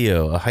little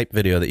video, a hype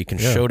video that you can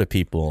show to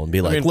people and be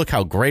like, look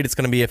how great it's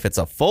going to be if it's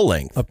a full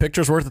length. A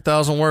picture's worth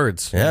 1,000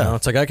 words. Yeah.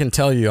 It's like, I can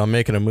tell you I'm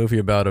making a movie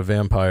about a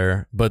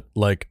vampire, but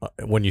like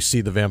when you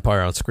see the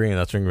vampire on screen,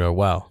 that's when you go,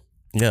 wow.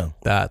 Yeah.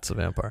 That's a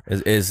vampire.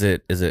 Is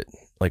it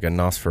like a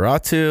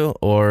Nosferatu,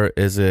 or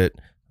is it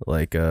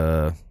like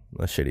a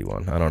shitty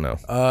one? I don't know.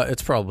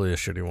 It's probably a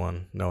shitty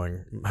one,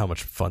 knowing how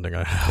much funding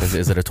I have.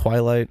 Is it a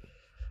Twilight?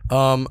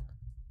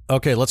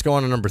 Okay, let's go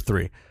on to number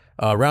 3.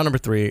 Round number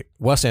 3,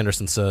 Wes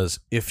Anderson says,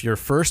 if your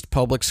first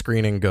public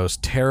screening goes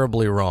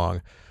terribly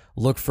wrong,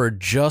 look for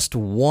just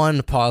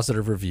one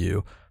positive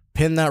review,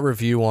 pin that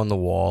review on the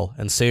wall,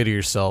 and say to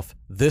yourself,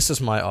 this is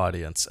my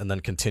audience, and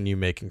then continue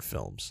making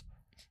films.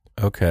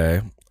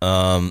 Okay.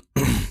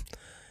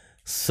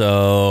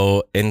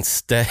 So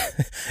instead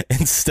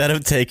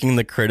of taking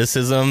the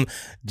criticism,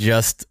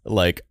 just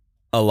like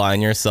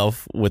align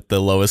yourself with the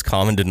lowest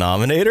common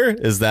denominator?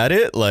 Is that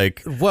it?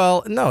 Like,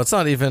 well, no, it's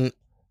not even.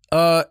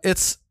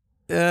 It's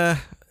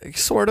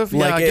sort of.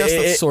 Yeah, I guess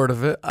that's sort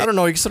of it. I don't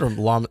know. You sort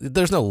of.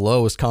 There's no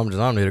lowest common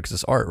denominator because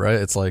it's art, right?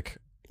 It's like.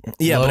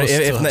 Yeah, but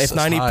if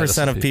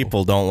 90% of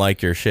people don't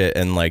like your shit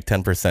and like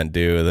 10%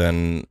 do,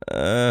 then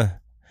I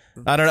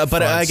don't know.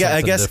 But I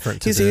guess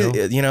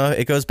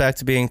it goes back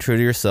to being true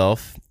to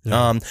yourself.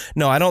 Yeah.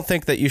 No, I don't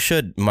think that you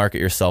should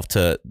market yourself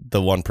to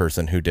the one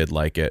person who did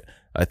like it.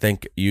 I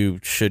think you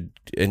should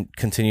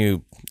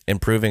continue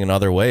improving in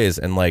other ways.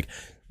 And like,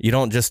 you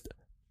don't just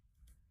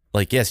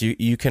like, yes,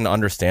 you can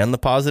understand the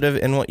positive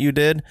in what you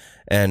did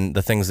and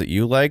the things that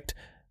you liked,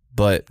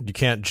 but you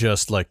can't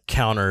just like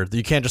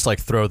you can't just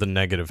like throw the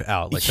negative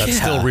out. Like that's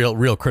still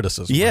real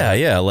criticism. Yeah. Right?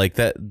 Yeah. Like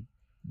that,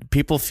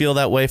 people feel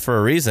that way for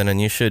a reason,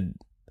 and you should,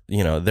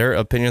 their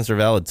opinions are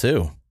valid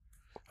too.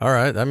 All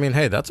right. I mean,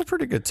 hey, that's a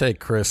pretty good take,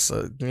 Chris. I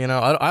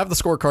have the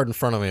scorecard in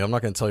front of me. I'm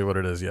not going to tell you what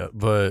it is yet,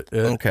 but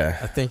okay.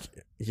 I think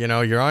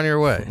you're on your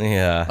way.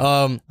 Yeah.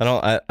 I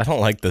don't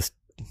like this.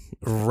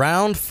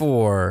 Round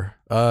 4.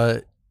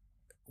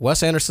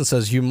 Wes Anderson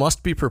says you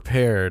must be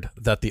prepared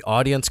that the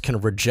audience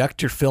can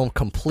reject your film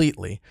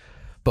completely,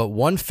 but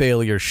one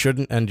failure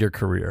shouldn't end your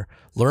career.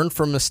 Learn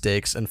from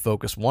mistakes and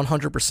focus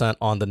 100%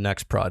 on the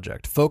next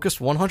project. Focus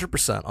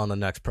 100% on the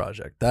next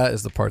project. That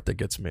is the part that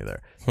gets me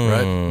there.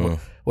 Right?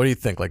 What do you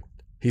think? Like,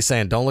 he's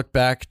saying, don't look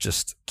back,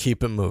 just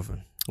keep it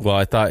moving. Well,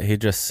 I thought he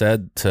just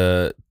said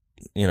to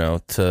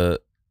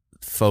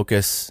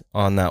focus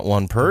on that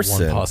one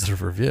person. One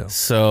positive review.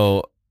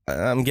 So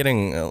I'm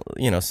getting,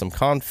 some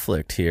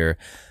conflict here.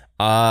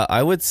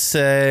 I would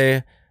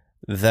say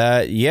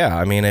that, yeah,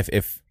 I mean,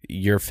 if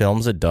your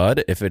film's a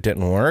dud, if it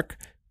didn't work,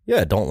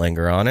 yeah, don't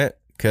linger on it.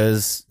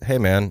 Because, hey,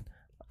 man,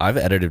 I've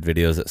edited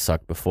videos that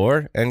suck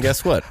before, and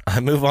guess what?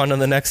 I move on to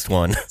the next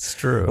one. It's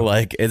true.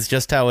 Like, it's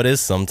just how it is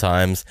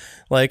sometimes.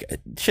 Like,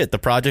 shit, the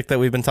project that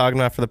we've been talking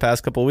about for the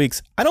past couple of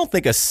weeks, I don't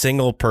think a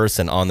single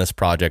person on this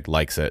project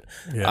likes it.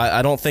 Yeah.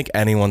 I don't think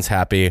anyone's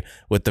happy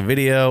with the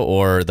video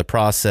or the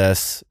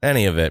process,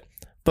 any of it.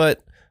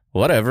 But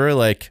whatever,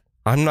 like,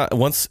 I'm not,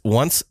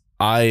 once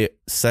I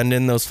send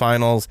in those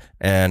finals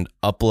and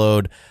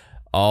upload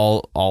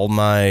all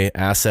my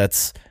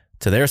assets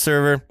to their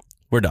server,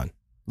 we're done.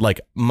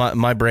 Like,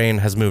 my brain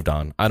has moved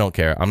on. I don't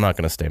care. I'm not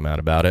going to stay mad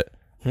about it.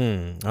 All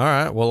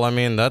right. Well, I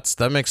mean,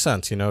 that makes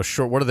sense. You know,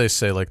 short. What do they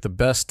say? Like the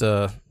best.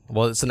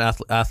 Well, it's an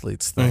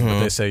athlete's thing, but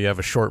they say you have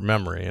a short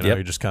memory. You know,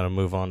 you just kind of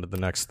move on to the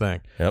next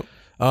thing. Yep.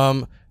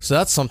 So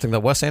that's something that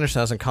Wes Anderson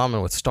has in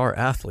common with star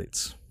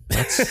athletes.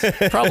 That's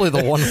probably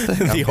the one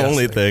thing. The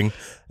only thing.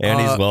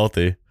 And he's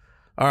wealthy.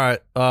 All right.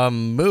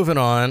 Moving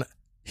on.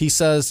 He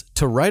says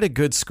to write a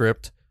good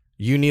script,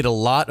 you need a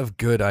lot of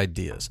good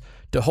ideas.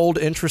 To hold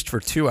interest for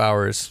 2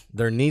 hours,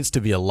 there needs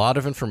to be a lot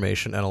of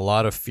information and a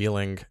lot of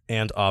feeling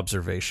and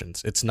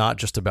observations. It's not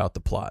just about the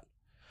plot.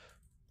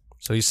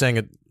 So he's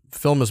saying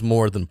film is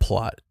more than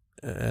plot.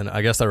 And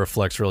I guess that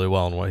reflects really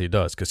well on what he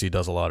does, because he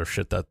does a lot of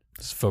shit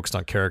that's focused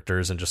on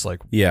characters and just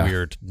like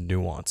weird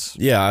nuance.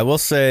 Yeah, I will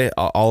say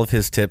all of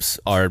his tips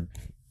are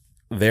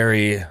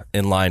very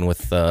in line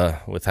with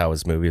how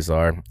his movies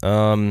are.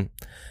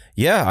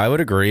 Yeah, I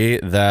would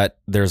agree that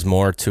there's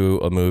more to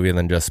a movie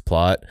than just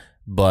plot.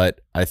 But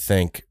I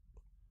think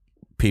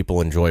people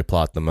enjoy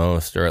plot the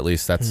most, or at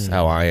least that's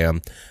how I am.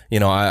 You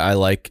know, I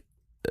like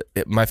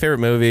my favorite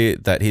movie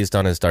that he's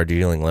done is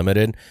Darjeeling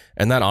Limited,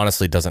 and that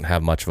honestly doesn't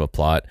have much of a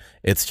plot.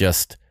 It's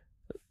just,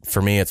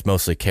 for me, it's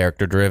mostly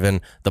character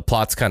driven. The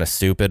plot's kind of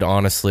stupid,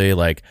 honestly.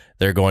 Like,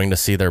 they're going to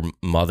see their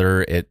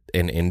mother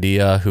in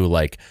India who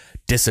like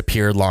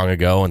disappeared long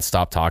ago and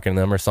stopped talking to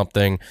them or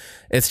something.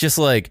 It's just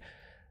like.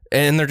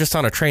 And they're just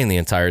on a train the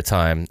entire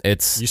time. You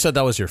said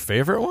that was your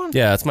favorite one?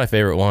 Yeah, it's my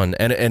favorite one.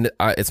 And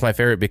it's my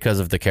favorite because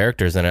of the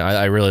characters in it.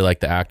 I really like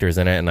the actors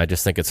in it, and I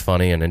just think it's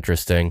funny and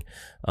interesting.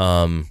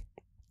 So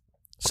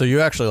you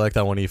actually like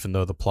that one even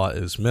though the plot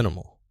is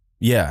minimal?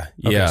 Yeah,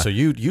 okay, yeah. So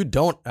you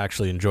don't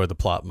actually enjoy the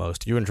plot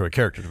most. You enjoy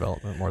character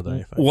development more than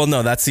anything. Well,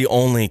 no, that's the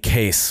only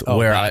case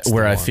where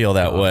I feel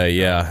that way,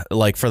 yeah.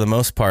 Like, for the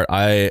most part,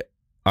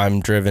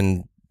 I'm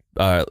driven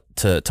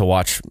to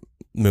watch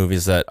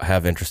movies that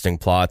have interesting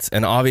plots,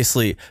 and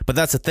obviously, but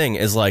that's the thing,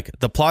 is like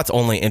the plot's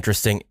only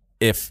interesting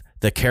if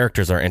the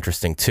characters are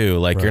interesting too.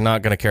 Like, you're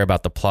not going to care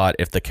about the plot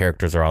if the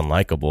characters are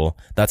unlikable.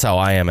 That's how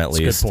I am, at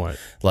least. Good point.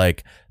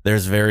 Like,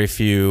 there's very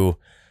few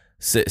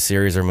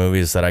series or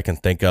movies that I can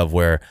think of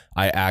where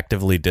I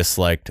actively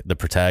disliked the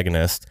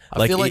protagonist.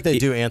 I feel like they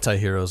do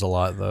anti-heroes a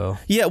lot, though.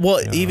 Yeah,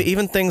 well,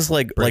 even things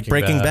like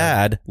Breaking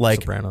Bad,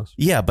 like Sopranos.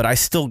 Yeah, but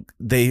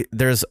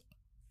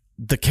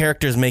the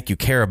characters make you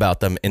care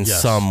about them in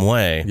some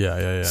way.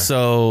 Yeah.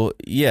 So,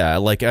 yeah,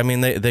 like, I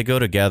mean, they go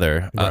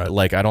together. Right.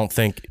 Like, I don't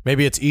think...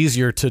 Maybe it's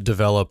easier to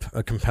develop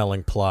a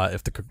compelling plot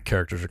if the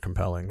characters are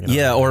compelling. You know?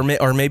 Yeah,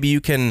 or maybe you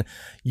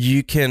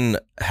can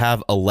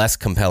have a less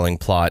compelling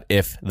plot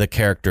if the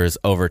characters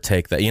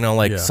overtake that. You know,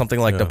 like something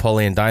like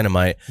Napoleon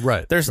Dynamite.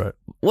 Right.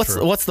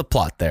 What's the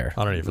plot there?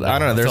 I don't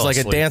know. There's like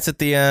a dance at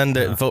the end.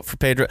 Vote for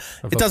Pedro.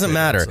 It doesn't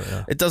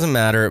matter. It doesn't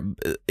matter.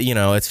 You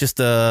know, it's just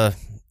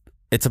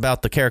it's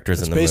about the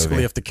characters in the movie.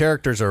 Basically, if the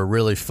characters are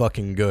really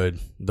fucking good,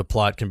 the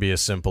plot can be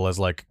as simple as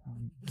like,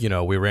 you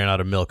know, we ran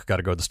out of milk, got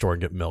to go to the store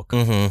and get milk.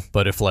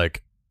 But if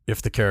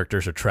the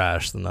characters are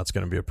trash, then that's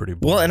going to be a pretty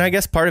boring. Well, and I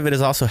guess part of it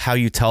is also how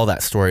you tell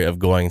that story of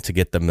going to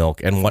get the milk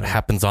and what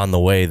happens on the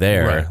way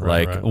there.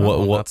 Right.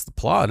 Well, that's the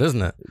plot,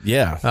 isn't it?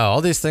 Yeah.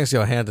 All these things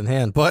go hand in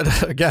hand.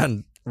 But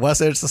again,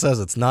 Wes Anderson says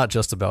it's not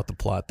just about the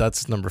plot.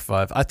 That's number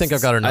 5. I think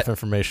I've got enough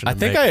information. I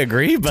think I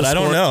agree, but I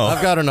don't know.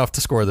 I've got enough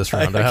to score this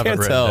round. I have it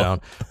written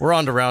down. We're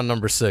on to round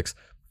number 6.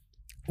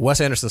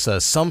 Wes Anderson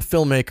says, some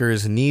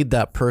filmmakers need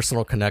that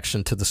personal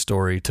connection to the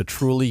story to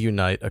truly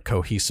unite a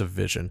cohesive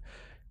vision.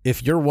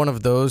 If you're one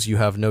of those, you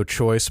have no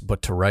choice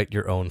but to write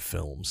your own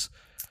films.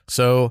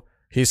 So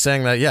he's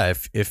saying that, yeah,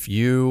 if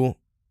in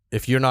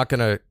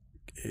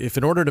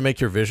order to make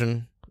your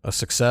vision a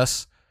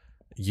success,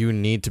 you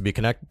need to be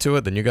connected to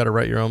it, then you got to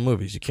write your own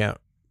movies. You can't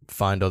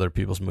find other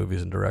people's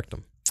movies and direct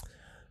them.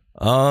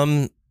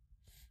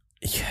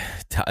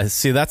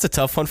 See, that's a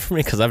tough one for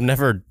me because I've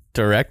never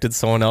directed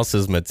someone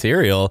else's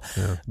material,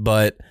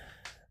 but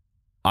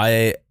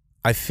I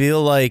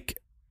feel like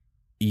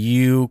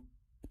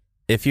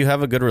if you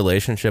have a good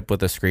relationship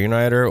with a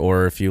screenwriter,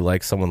 or if you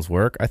like someone's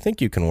work, I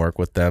think you can work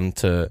with them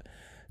to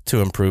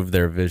improve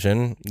their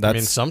vision. I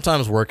mean,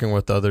 sometimes working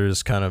with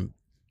others kind of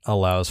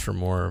allows for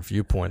more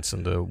viewpoints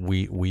and to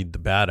weed the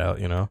bad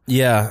out, you know?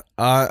 Yeah.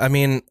 I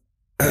mean,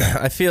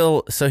 I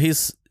feel so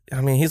he's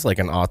like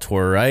an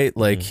auteur, right?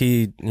 Like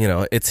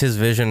it's his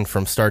vision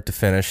from start to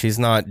finish. He's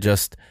not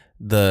just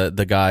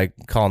the guy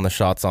calling the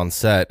shots on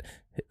set.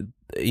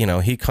 You know,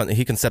 he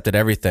concepted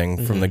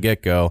everything from the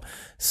get-go.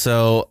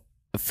 So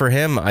for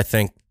him, I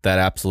think that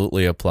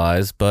absolutely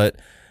applies. But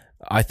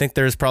I think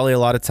there's probably a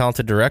lot of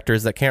talented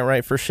directors that can't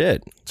write for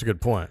shit. That's a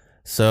good point.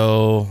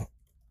 So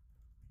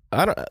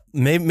I don't.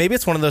 Maybe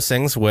it's one of those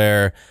things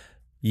where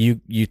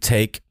you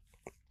take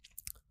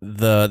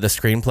the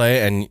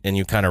screenplay and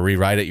you kind of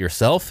rewrite it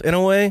yourself in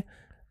a way.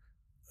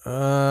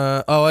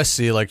 I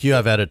see. Like you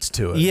have edits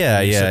to it.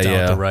 Yeah, you sit down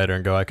with yeah. the writer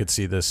and go, I could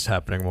see this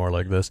happening more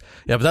like this.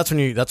 Yeah, but that's when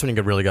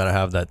you really got to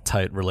have that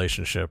tight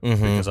relationship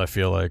because I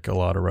feel like a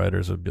lot of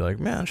writers would be like,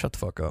 man, shut the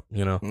fuck up,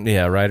 you know?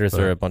 Yeah, writers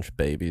are a bunch of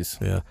babies.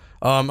 Yeah.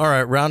 All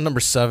right, round number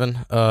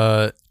 7.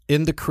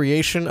 In the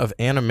creation of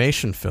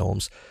animation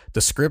films,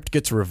 the script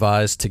gets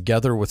revised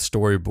together with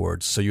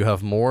storyboards, so you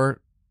have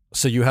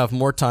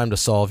more time to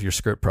solve your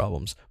script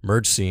problems,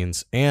 merge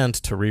scenes, and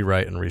to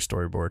rewrite and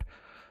restoryboard.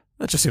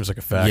 That just seems like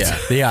a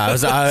fact. Yeah.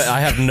 I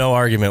have no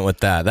argument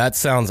with that. That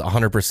sounds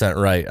 100%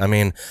 right. I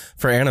mean,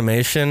 for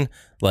animation,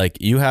 like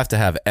you have to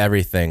have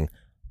everything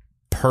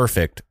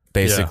perfect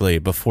basically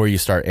before you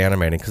start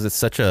animating because it's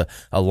such a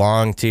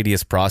long,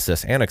 tedious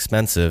process and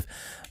expensive.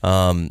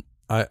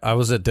 I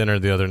was at dinner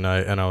the other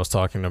night and I was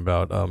talking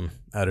about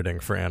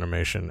editing for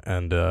animation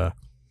and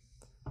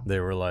they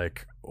were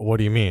like, what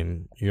do you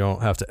mean you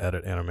don't have to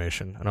edit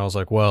animation? And I was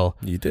like, well,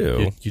 you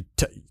do. You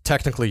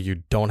technically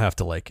you don't have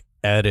to like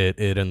edit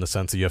it in the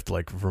sense that you have to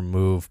like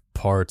remove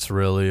parts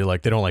really.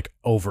 Like they don't like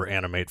over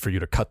animate for you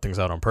to cut things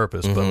out on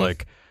purpose, but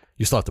like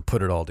you still have to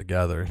put it all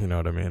together, you know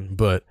what I mean?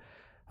 But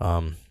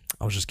I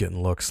was just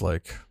getting looks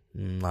like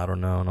I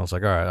don't know, and I was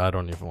like, all right, I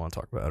don't even want to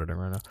talk about editing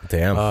right now.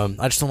 Damn.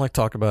 I just don't like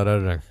talking about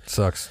editing. It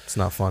sucks. It's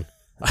not fun.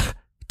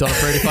 Done it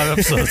for 85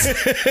 episodes,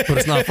 but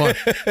it's not fun.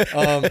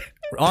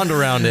 On to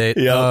round 8.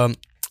 Yep.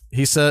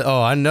 He said,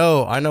 "Oh, I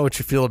know what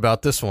you feel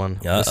about this one.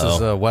 Uh-oh. This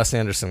is Wes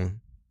Anderson.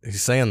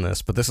 He's saying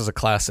this, but this is a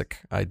classic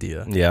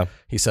idea." Yeah.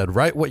 He said,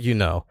 "Write what you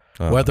know,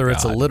 whether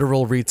it's a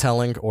literal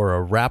retelling or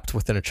a wrapped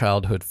within a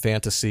childhood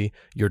fantasy.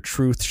 Your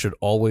truth should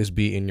always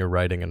be in your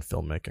writing and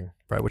filmmaking.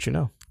 Write what you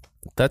know."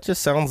 That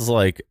just sounds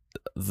like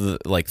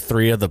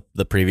 3 of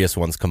the previous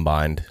ones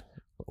combined.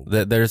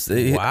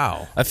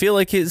 Wow. I feel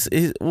like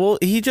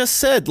he just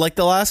said like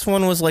the last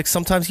one was like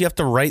sometimes you have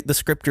to write the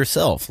script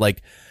yourself,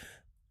 like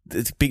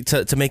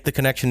to make the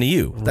connection to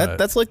you.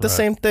 That's like the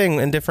same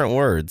thing in different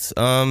words.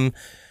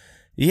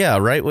 Yeah,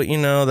 write what you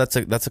know. That's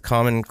a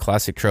common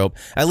classic trope.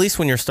 At least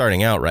when you're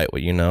starting out, write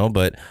what you know.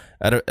 But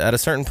at a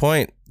certain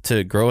point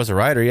to grow as a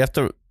writer, you have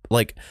to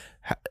like.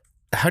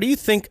 How do you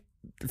think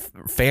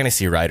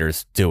fantasy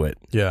writers do it?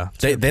 Yeah,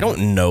 they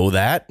don't know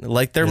that.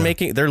 Like they're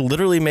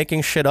literally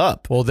making shit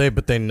up. Well,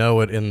 they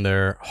know it in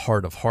their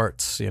heart of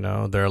hearts. You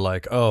know, they're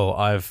like, oh,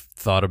 I've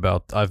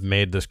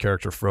made this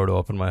character Frodo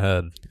up in my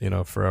head, you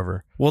know,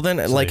 forever. Well, then,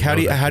 so like, how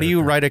do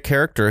you write a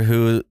character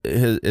who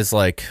is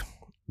like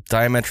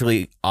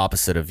diametrically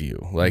opposite of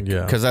you? Like,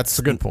 because that's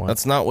a good point.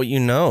 That's not what you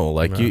know.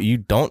 Like, you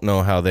don't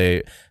know how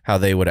they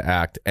would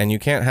act, and you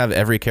can't have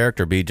every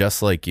character be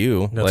just like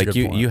you. That's like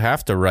you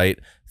have to write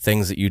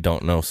things that you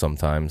don't know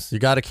sometimes. You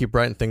got to keep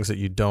writing things that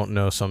you don't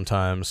know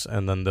sometimes,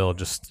 and then they'll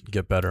just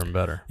get better and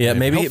better. Yeah,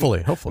 maybe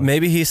hopefully.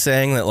 Maybe he's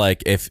saying that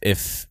like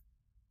if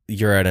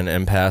you're at an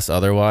impasse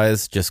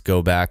otherwise, just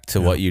go back to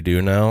what you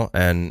do know,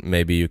 and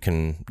maybe you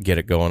can get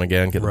it going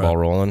again, get the ball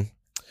rolling.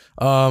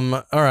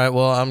 All right.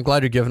 Well, I'm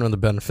glad you're giving him the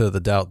benefit of the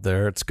doubt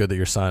there. It's good that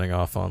you're signing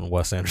off on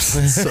Wes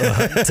Anderson's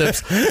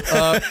tips.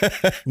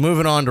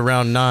 Moving on to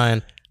round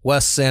 9.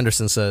 Wes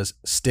Anderson says,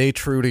 stay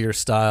true to your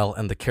style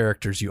and the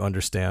characters you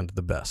understand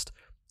the best.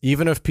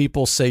 Even if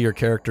people say your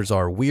characters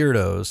are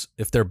weirdos,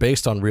 if they're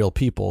based on real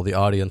people, the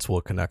audience will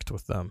connect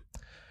with them.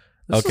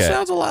 This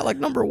sounds a lot like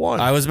number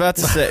 1. I was about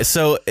to say,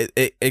 so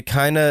it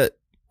kind of,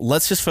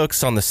 let's just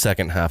focus on the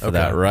second half of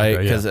that, right?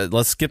 Because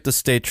let's skip the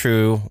stay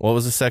true. What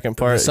was the second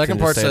part? The second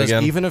part says,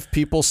 even if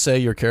people say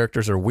your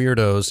characters are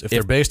weirdos, if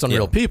they're based on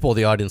real people,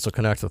 the audience will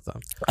connect with them.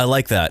 I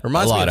like that.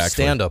 Reminds me of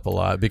stand-up a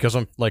lot, because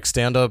I'm like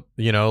stand-up,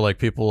 you know, like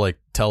people like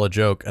tell a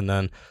joke and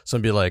then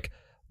somebody like,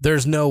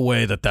 there's no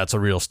way that that's a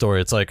real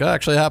story. It's like, it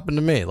actually happened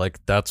to me.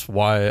 Like, that's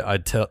why I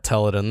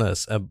tell it in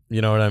this.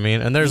 You know what I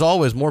mean? And there's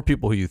always more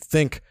people who you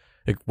think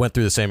it went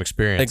through the same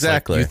experience.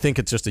 Exactly. Like, you think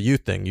it's just a you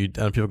thing.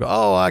 And people go,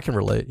 oh, I can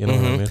relate. You know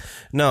what I mean?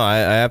 No, I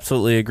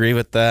absolutely agree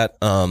with that.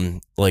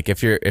 Like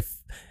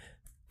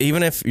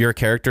even if your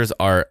characters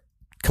are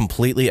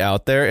completely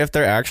out there, if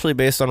they're actually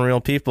based on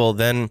real people,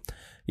 then,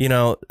 you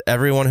know,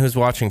 everyone who's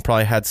watching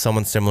probably had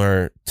someone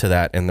similar to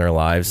that in their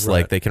lives.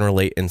 Like they can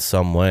relate in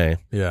some way.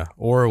 Yeah.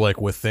 Or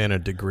like within a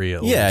degree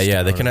at least.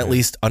 Yeah. They can at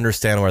least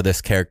understand where this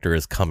character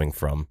is coming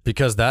from.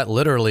 Because that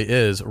literally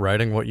is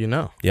writing what you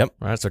know. Yep.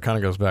 Right. So it kind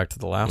of goes back to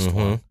the last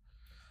one.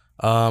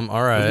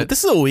 All right.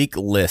 This is a weak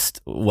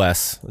list,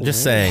 Wes.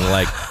 Just saying,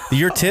 like,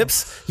 your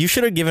tips, you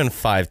should have given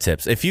 5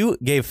 tips. If you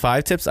gave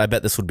 5 tips, I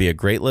bet this would be a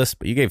great list,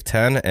 but you gave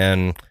 10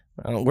 and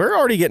we're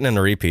already getting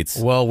into repeats.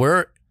 Well,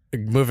 we're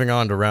moving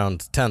on to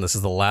round 10. This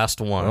is the last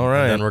one. All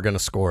right. And then we're going to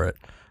score it.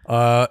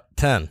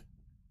 10.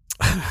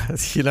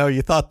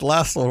 You thought the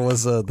last one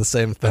was the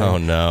same thing. Oh,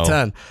 no.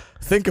 10.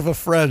 Think of a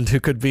friend who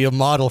could be a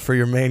model for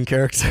your main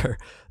character.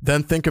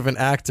 Then think of an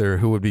actor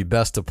who would be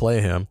best to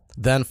play him.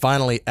 Then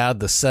finally add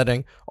the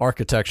setting,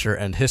 architecture,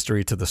 and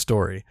history to the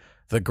story.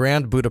 The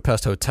Grand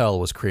Budapest Hotel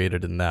was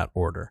created in that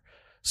order.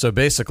 So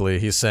basically,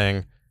 he's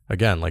saying,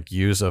 again, like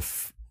use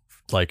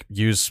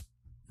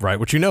write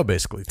what you know,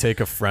 basically. Take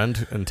a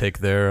friend and take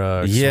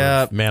their sort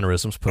of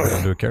mannerisms, put it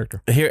into a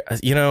character. Here,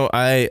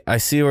 I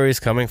see where he's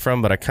coming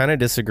from, but I kind of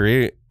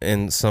disagree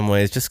in some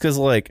ways, just because,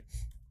 like,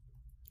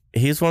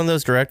 he's one of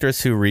those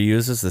directors who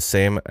reuses the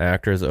same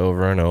actors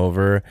over and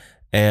over,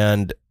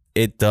 and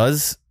it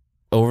does,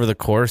 over the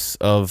course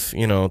of,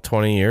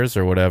 20 years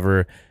or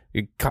whatever,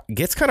 it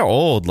gets kind of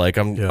old. Like,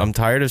 I'm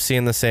tired of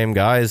seeing the same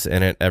guys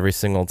in it every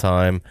single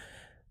time.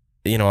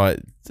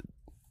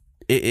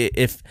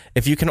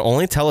 If you can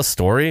only tell a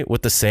story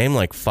with the same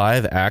like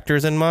 5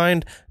 actors in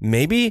mind,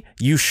 maybe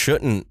you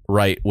shouldn't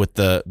write with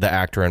the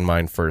actor in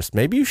mind first.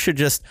 Maybe you should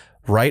just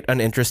write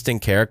an interesting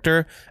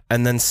character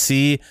and then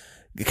see,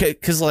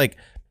 because like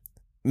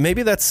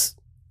maybe that's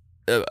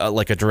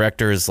like a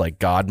director's like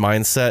God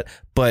mindset.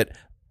 But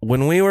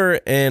when we were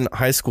in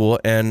high school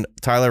and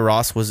Tyler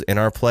Ross was in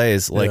our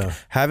plays, like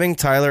having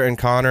Tyler and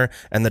Connor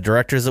and the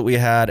directors that we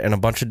had and a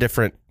bunch of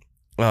different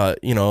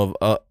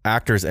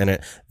actors in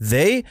it,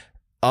 they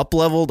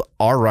up-leveled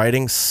our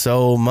writing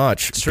so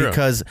much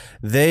because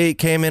they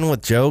came in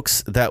with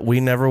jokes that we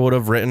never would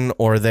have written,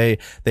 or they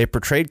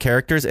portrayed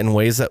characters in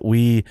ways that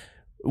we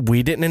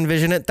didn't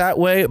envision it that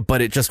way,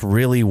 but it just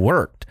really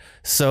worked.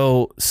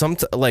 So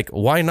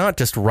why not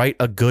just write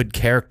a good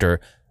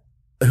character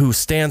who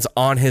stands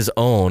on his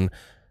own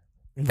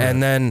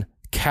and then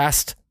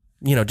cast,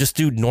 just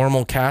do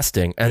normal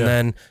casting and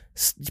then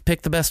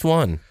pick the best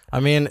one. I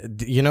mean,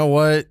 you know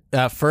what?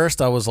 At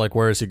first, I was like,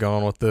 "Where is he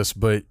going with this?"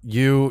 But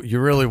you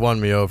really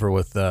won me over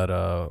with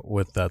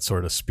that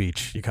sort of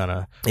speech. You kind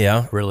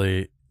of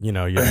really, you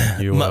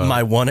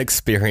my one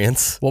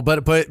experience. Well,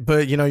 but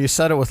you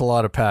said it with a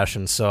lot of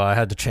passion, so I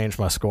had to change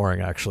my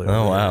scoring actually.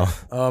 Oh wow.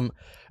 All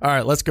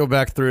right, let's go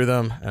back through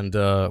them, and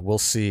we'll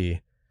see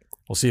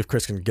if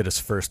Chris can get his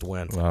first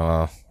win.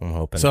 I'm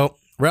hoping. So.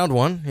 Round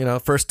 1,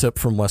 first tip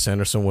from Wes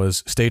Anderson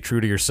was stay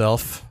true to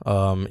yourself.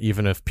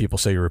 Even if people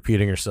say you're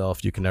repeating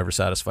yourself, you can never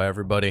satisfy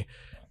everybody.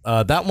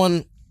 That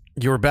one,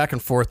 you were back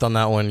and forth on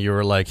that one. You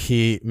were like,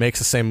 he makes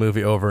the same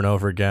movie over and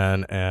over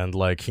again, and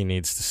like he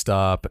needs to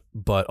stop,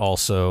 but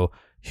also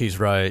he's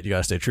right. You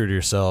gotta stay true to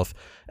yourself.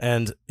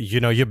 And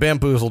you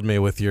bamboozled me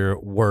with your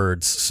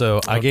words, so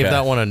I gave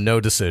that one a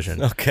no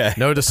decision. Okay,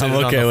 no decision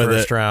I'm okay on the with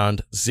first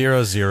round.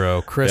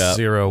 0-0. Chris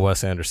 0.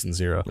 Wes Anderson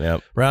 0.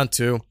 Yep. Round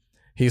 2.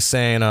 He's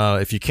saying,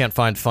 if you can't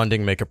find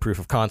funding, make a proof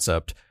of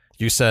concept.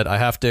 You said, I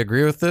have to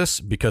agree with this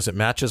because it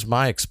matches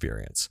my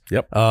experience.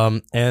 Yep.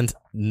 And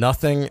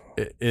nothing,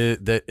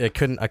 I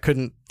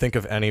couldn't think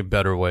of any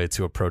better way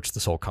to approach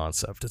this whole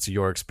concept. It's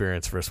your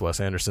experience versus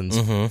Wes Anderson's.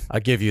 Mm-hmm. I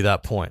give you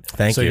that point.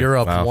 Thank you. So you're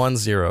up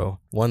 1-0.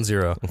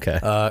 1-0.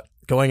 Okay.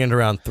 Going into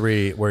round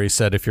 3, where he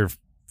said, if your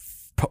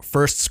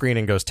first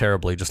screening goes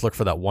terribly, just look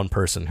for that one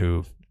person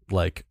who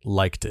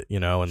liked it,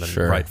 and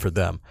then write for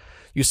them.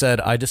 You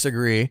said, I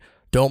disagree.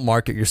 Don't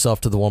market yourself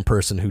to the one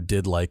person who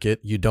did like it.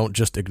 You don't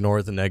just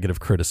ignore the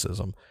negative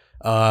criticism.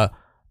 I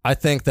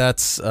think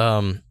that's,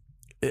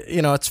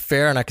 it's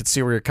fair, and I could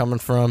see where you're coming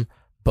from.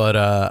 But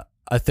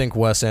I think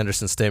Wes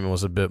Anderson's statement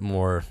was a bit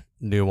more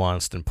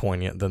nuanced and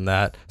poignant than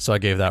that. So I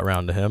gave that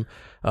round to him.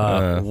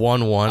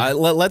 1-1.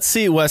 Let's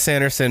see Wes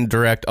Anderson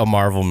direct a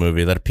Marvel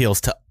movie that appeals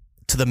to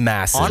the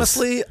masses.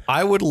 Honestly,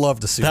 I would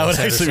love to see that. Wes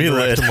Would Anderson actually be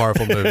direct lit. a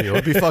Marvel movie. It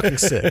would be fucking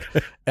sick.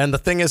 And the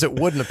thing is, it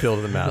wouldn't appeal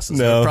to the masses.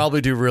 No. It would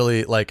probably do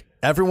really,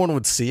 everyone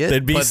would see it.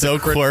 They'd be so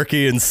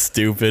quirky and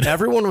stupid.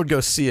 Everyone would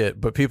go see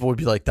it, but people would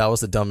be like, that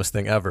was the dumbest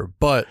thing ever.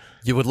 But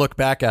you would look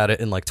back at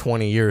it in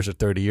 20 years or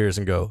 30 years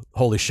and go,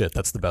 holy shit,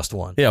 that's the best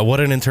one. Yeah, what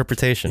an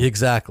interpretation.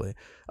 Exactly.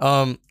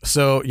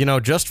 So,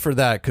 just for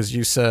that, because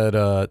you said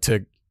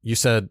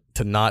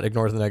to not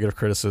ignore the negative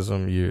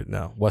criticism.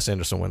 Wes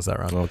Anderson wins that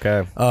round.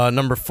 Okay.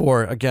 Number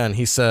 4, again,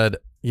 he said,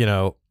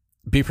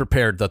 be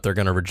prepared that they're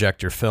going to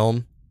reject your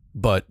film,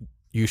 but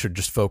you should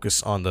just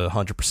focus on the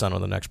 100%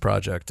 on the next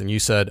project. And you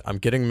said, I'm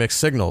getting mixed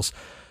signals.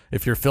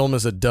 If your film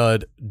is a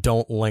dud,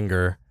 don't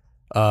linger.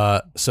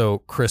 So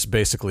Chris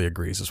basically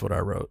agrees is what I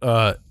wrote.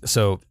 I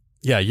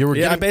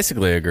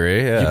basically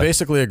agree. Yeah. You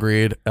basically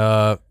agreed.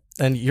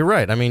 And you're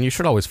right. I mean, you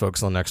should always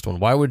focus on the next one.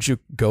 Why would you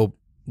go...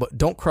 But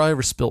don't cry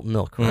over spilt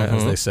milk, right?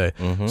 As they say.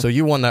 Mm-hmm. So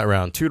you won that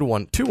round,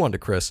 2-1 to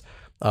Chris.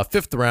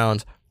 5th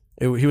round,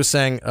 he was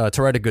saying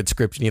to write a good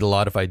script, you need a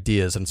lot of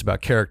ideas, and it's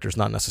about characters,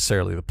 not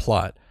necessarily the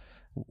plot.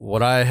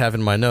 What I have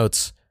in my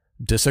notes,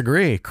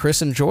 disagree.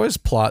 Chris enjoys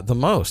plot the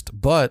most,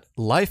 but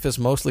life is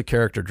mostly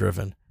character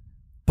driven.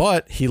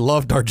 But he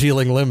loved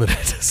Darjeeling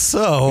Limited,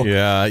 so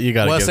yeah, you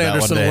got to give that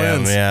one to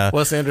him. Yeah,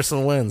 Wes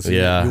Anderson wins.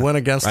 Yeah, you went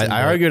against him.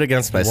 I argued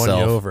against myself. Won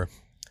you over.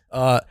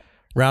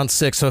 Round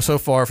 6. So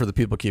far for the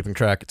people keeping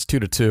track, it's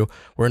 2-2.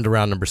 We're into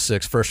round number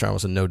 6. First round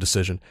was a no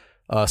decision.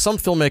 Some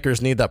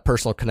filmmakers need that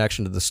personal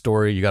connection to the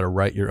story. You got to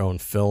write your own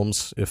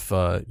films if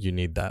you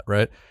need that,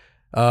 right?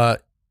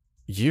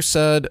 You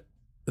said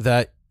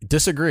that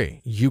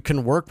disagree. You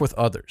can work with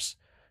others.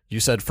 You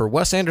said for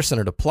Wes Anderson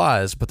it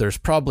applies, but there's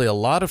probably a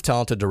lot of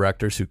talented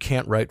directors who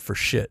can't write for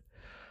shit.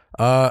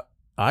 I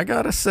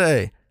gotta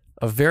say,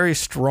 a very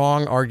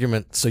strong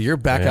argument. So you're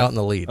back out in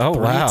the lead. Oh, 3-2.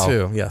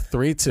 wow. Yeah,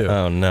 3-2.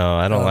 Oh, no.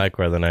 I don't like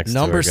where the next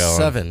Number two are going.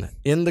 7.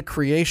 In the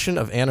creation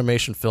of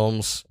animation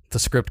films, the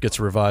script gets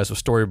revised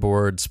with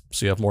storyboards,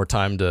 so you have more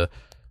time to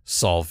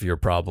solve your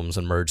problems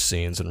and merge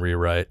scenes and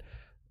rewrite.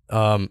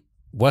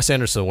 Wes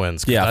Anderson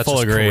wins. Yeah, that's full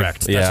just agree.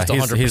 correct. Yeah, that's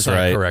just 100% he's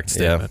right. correct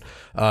statement.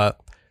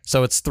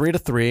 So it's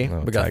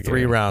 3-3. We got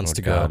 3 rounds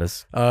to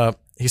go.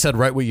 He said,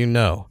 write what you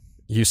know.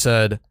 You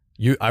said,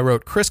 I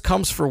wrote, Chris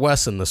comes for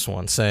Wes in this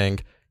one, saying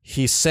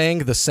he's saying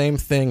the same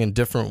thing in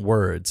different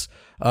words.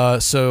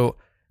 So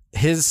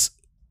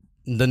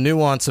the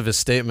nuance of his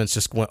statements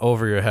just went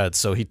over your head.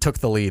 So he took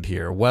the lead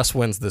here. Wes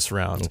wins this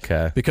round.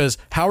 Okay. Because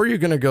how are you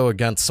going to go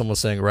against someone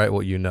saying, write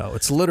what you know?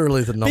 It's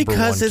literally the number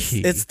one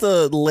key. It's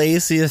the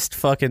laziest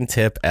fucking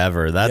tip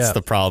ever. That's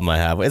the problem I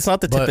have. It's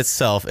not the tip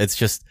itself. It's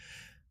just...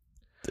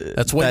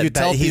 That's what you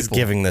tell people. He's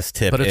giving this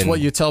tip. But it's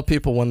what you tell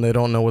people when they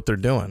don't know what they're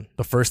doing.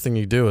 The first thing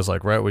you do is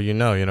like, write what you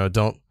know.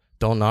 Don't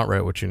not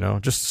write what you know.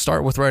 Just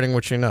start with writing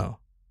what you know.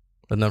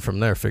 And then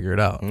from there, figure it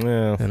out.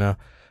 Yeah.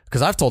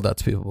 Because I've told that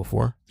to people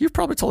before. You've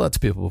probably told that to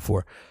people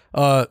before.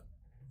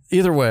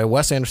 Either way,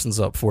 Wes Anderson's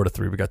up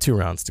 4-3. We got 2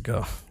 rounds to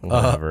go.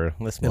 Whatever.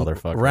 This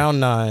motherfucker. Round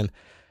 9.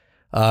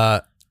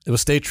 It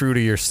was stay true to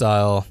your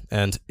style.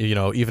 And,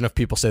 even if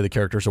people say the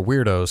characters are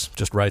weirdos,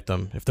 just write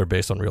them if they're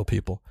based on real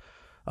people.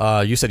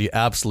 You said you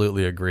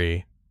absolutely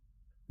agree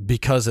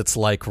because it's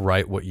like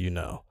write what you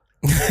know.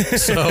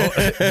 So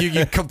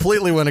you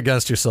completely went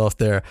against yourself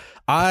there.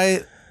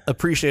 I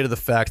appreciated the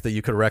fact that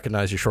you could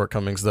recognize your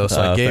shortcomings, though, so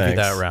I gave you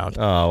that round.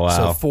 Oh,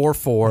 wow. So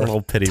 4-4,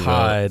 little pity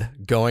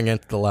tied going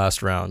into the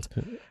last round.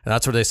 And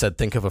that's where they said,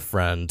 think of a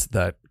friend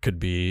that could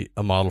be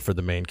a model for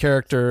the main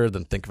character,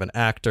 then think of an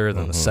actor,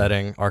 then the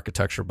setting,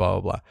 architecture, blah,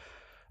 blah,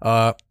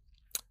 blah.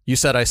 You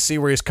said, I see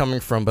where he's coming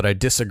from, but I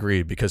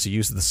disagree because he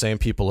uses the same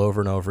people over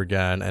and over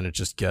again, and it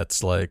just gets,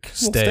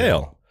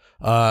 stale.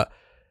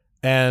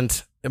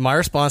 And my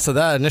response to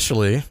that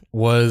initially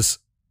was,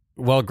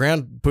 well,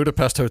 Grand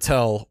Budapest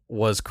Hotel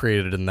was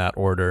created in that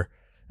order,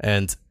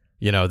 and,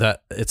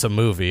 that it's a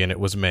movie, and it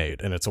was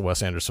made, and it's a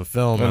Wes Anderson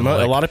film. And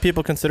a lot of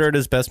people consider it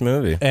his best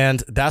movie.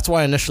 And that's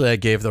why initially I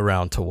gave the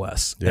round to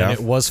Wes, and it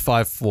was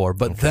 5-4.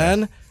 But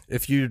then,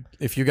 if you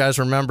guys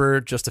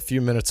remember just a few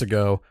minutes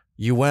ago,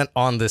 you went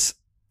on this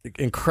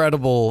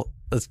incredible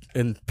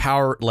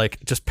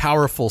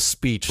powerful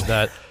speech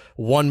that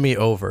won me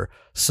over.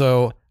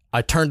 So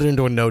I turned it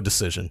into a no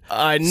decision.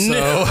 I knew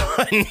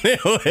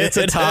it. It's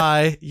a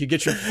tie. You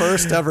get your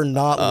first ever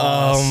not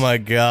loss. Oh my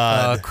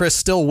God. Chris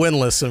still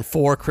winless in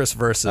 4 Chris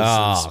versus.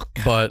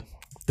 But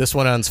this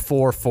one ends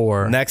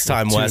 4-4. Next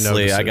time,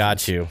 Wesley, I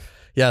got you.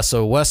 Yeah,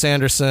 so Wes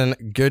Anderson,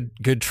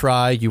 good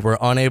try. You were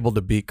unable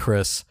to beat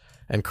Chris.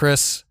 And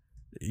Chris,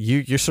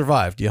 you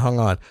survived. You hung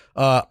on.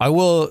 I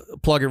will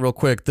plug it real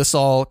quick. This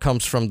all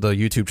comes from the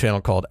YouTube channel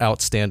called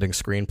Outstanding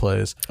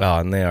Screenplays. Oh,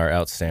 and they are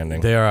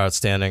outstanding. They are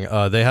outstanding.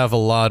 They have a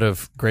lot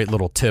of great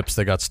little tips.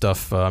 They got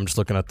stuff. I'm just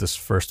looking at this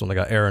first one. They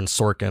got Aaron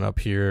Sorkin up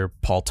here,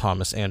 Paul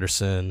Thomas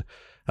Anderson,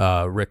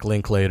 Rick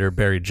Linklater,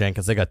 Barry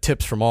Jenkins. They got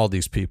tips from all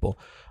these people.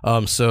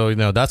 So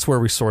that's where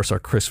we source our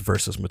Chris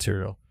versus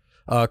material.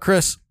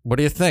 Chris, what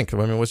do you think? I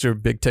mean, what's your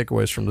big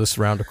takeaways from this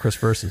round of Chris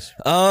versus?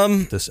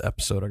 This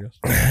episode, I guess.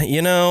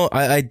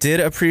 I did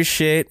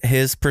appreciate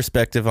his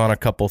perspective on a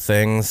couple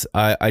things.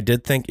 I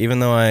did think, even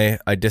though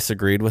I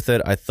disagreed with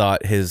it, I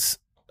thought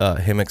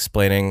him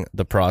explaining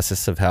the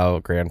process of how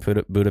Grand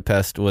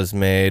Budapest was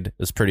made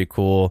was pretty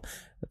cool.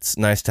 It's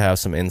nice to have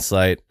some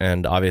insight,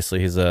 and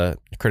obviously he's a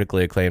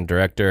critically acclaimed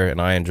director, and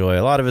I enjoy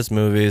a lot of his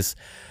movies.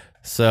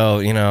 So,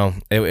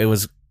 it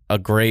was a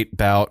great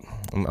bout.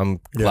 I'm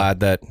glad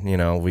that,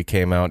 we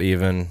came out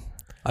even.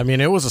 I mean,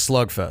 it was a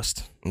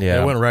slugfest.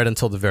 Yeah. It went right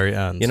until the very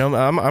end.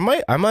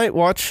 I might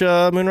watch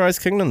Moonrise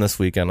Kingdom this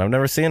weekend. I've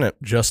never seen it.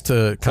 Just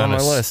to kind of,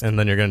 on my list. And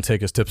then you're going to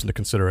take his tips into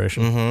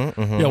consideration.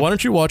 Yeah, why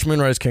don't you watch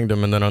Moonrise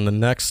Kingdom, and then on the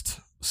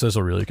next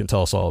sizzle reel, you can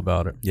tell us all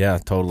about it. Yeah,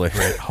 totally.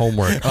 Great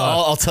homework.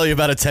 I'll tell you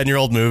about a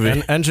 10-year-old movie.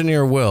 And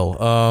Engineer Will,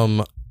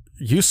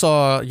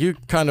 you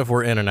kind of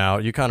were in and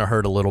out. You kind of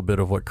heard a little bit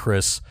of what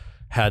Chris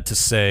had to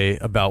say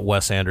about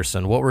Wes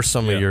Anderson. What were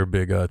some of your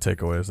big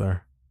takeaways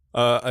there?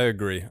 I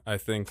agree. I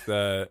think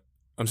that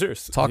I'm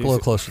serious. Talk a little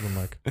closer to the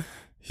mic.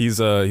 He's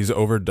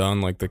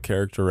overdone the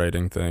character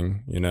writing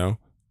thing,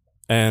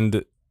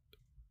 and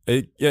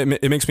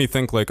it makes me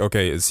think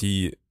okay, is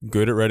he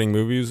good at writing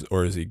movies,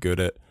 or is he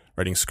good at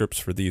writing scripts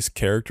for these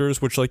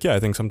characters? Which I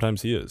think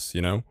sometimes he is.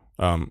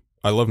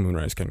 I love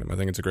Moonrise Kingdom. I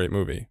think it's a great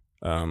movie.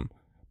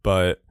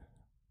 But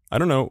I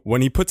don't know,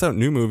 when he puts out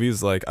new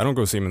movies, I don't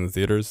go see him in the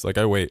theaters.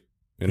 I wait.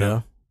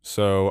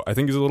 So I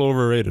think he's a little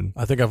overrated.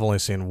 I think I've only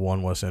seen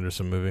one Wes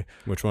Anderson movie.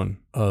 Which one?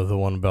 The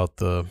one about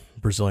the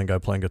Brazilian guy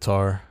playing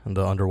guitar in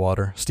the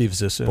underwater. Steve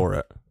Zissou.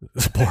 Borat.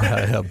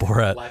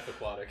 Borat. Life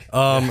Aquatic.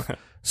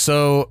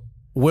 So,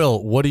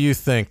 Will, what do you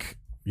think?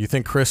 You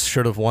think Chris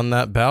should have won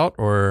that bout,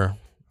 or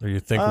you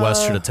think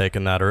Wes should have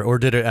taken that, or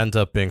did it end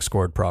up being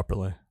scored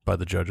properly by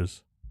the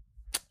judges?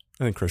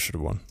 I think Chris should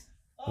have won.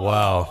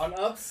 Wow. An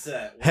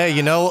upset. Wow. Hey,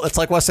 it's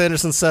like Wes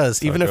Anderson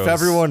says, even if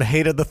everyone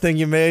hated the thing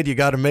you made, you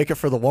got to make it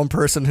for the one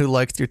person who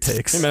liked your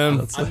takes. Hey,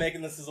 man. I'm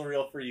making the sizzle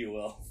reel for you,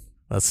 Will.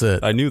 That's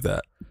it. I knew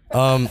that.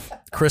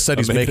 Chris said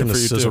he's making the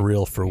sizzle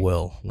reel for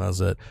Will.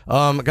 That's it.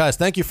 Guys,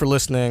 thank you for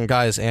listening,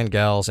 guys and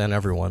gals and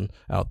everyone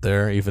out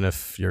there, even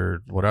if you're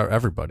whatever,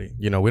 everybody.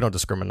 We don't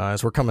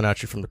discriminate. We're coming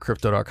at you from the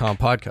Crypto.com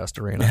podcast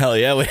arena. Hell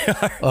yeah, we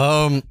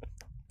are.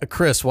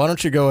 Chris, why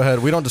don't you go ahead?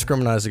 We don't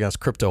discriminate against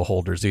crypto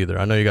holders either.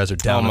 I know you guys are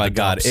down. Oh my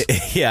God.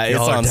 It's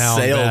on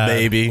sale, bad.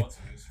 baby.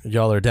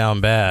 Y'all are down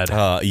bad.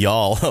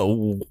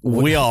 Y'all.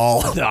 We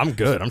all. I'm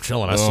good. I'm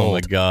chilling. I Oh my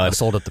God. I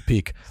sold at the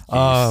peak.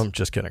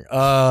 Just kidding.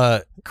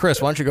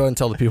 Chris, why don't you go ahead and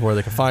tell the people where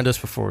they can find us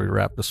before we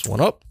wrap this one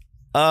up?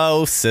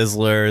 Oh,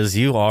 Sizzlers,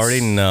 you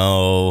already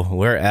know.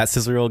 We're at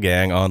Sizzle Reel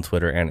Gang on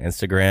Twitter and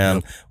Instagram.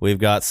 Yep. We've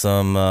got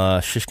some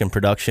Shishkin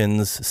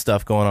Productions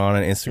stuff going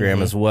on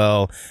Instagram as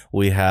well.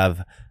 We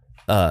have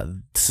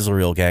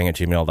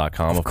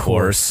sizzlereelgang@gmail.com, of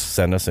course.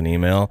 Send us an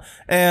email.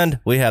 And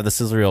we have the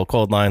Sizzle Reel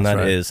cold line.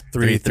 That is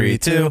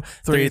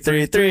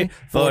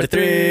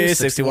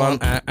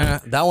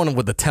 332-333-4361. That one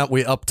with the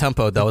we up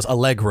tempo, that was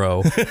Allegro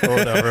or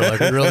whatever.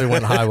 Like, we really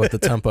went high with the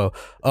tempo.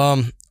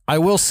 I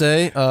will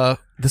say,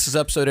 this is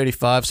episode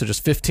 85, so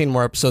just 15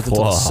 more episodes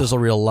until the Sizzle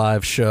Reel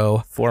live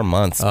show. 4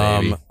 months,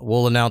 baby.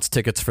 We'll announce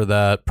tickets for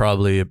that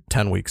probably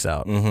 10 weeks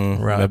out. Maybe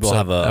we'll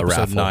have a episode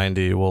raffle.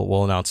 90,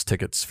 we'll announce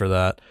tickets for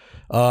that.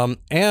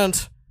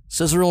 And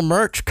Sizzle Reel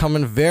merch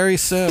coming very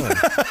soon.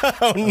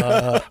 Oh,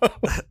 no.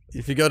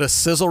 If you go to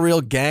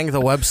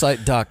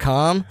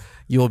sizzlereelgangthewebsite.com,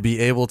 you will be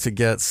able to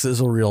get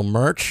Sizzle Reel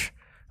merch.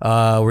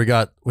 We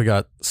got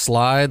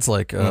slides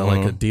like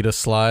Adidas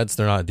slides.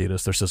 They're not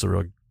Adidas. They're Sizzle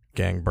Reel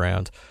Gang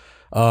brand.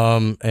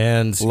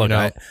 And look,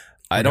 I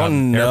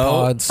don't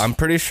know. AirPods. I'm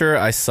pretty sure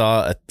I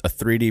saw a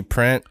 3D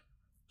print.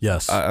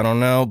 Yes. I don't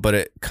know, but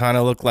it kind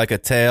of looked like a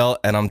tail,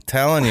 and I'm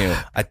telling you,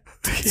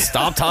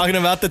 stop talking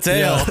about the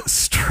tail. Yeah,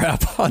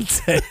 strap on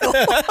tail.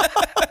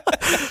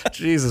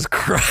 Jesus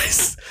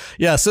Christ.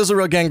 Yeah,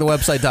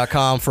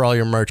 sizzlereelgangthewebsite.com for all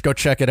your merch. Go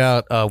check it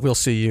out. We'll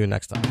see you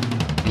next time.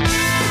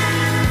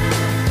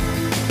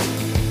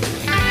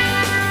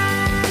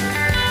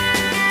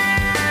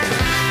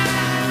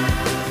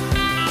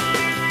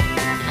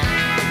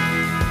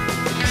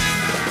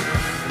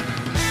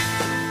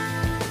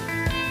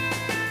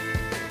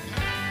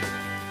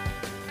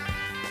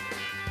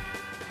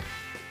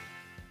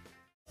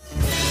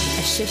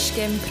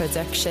 Shishkin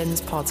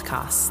Productions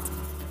podcast.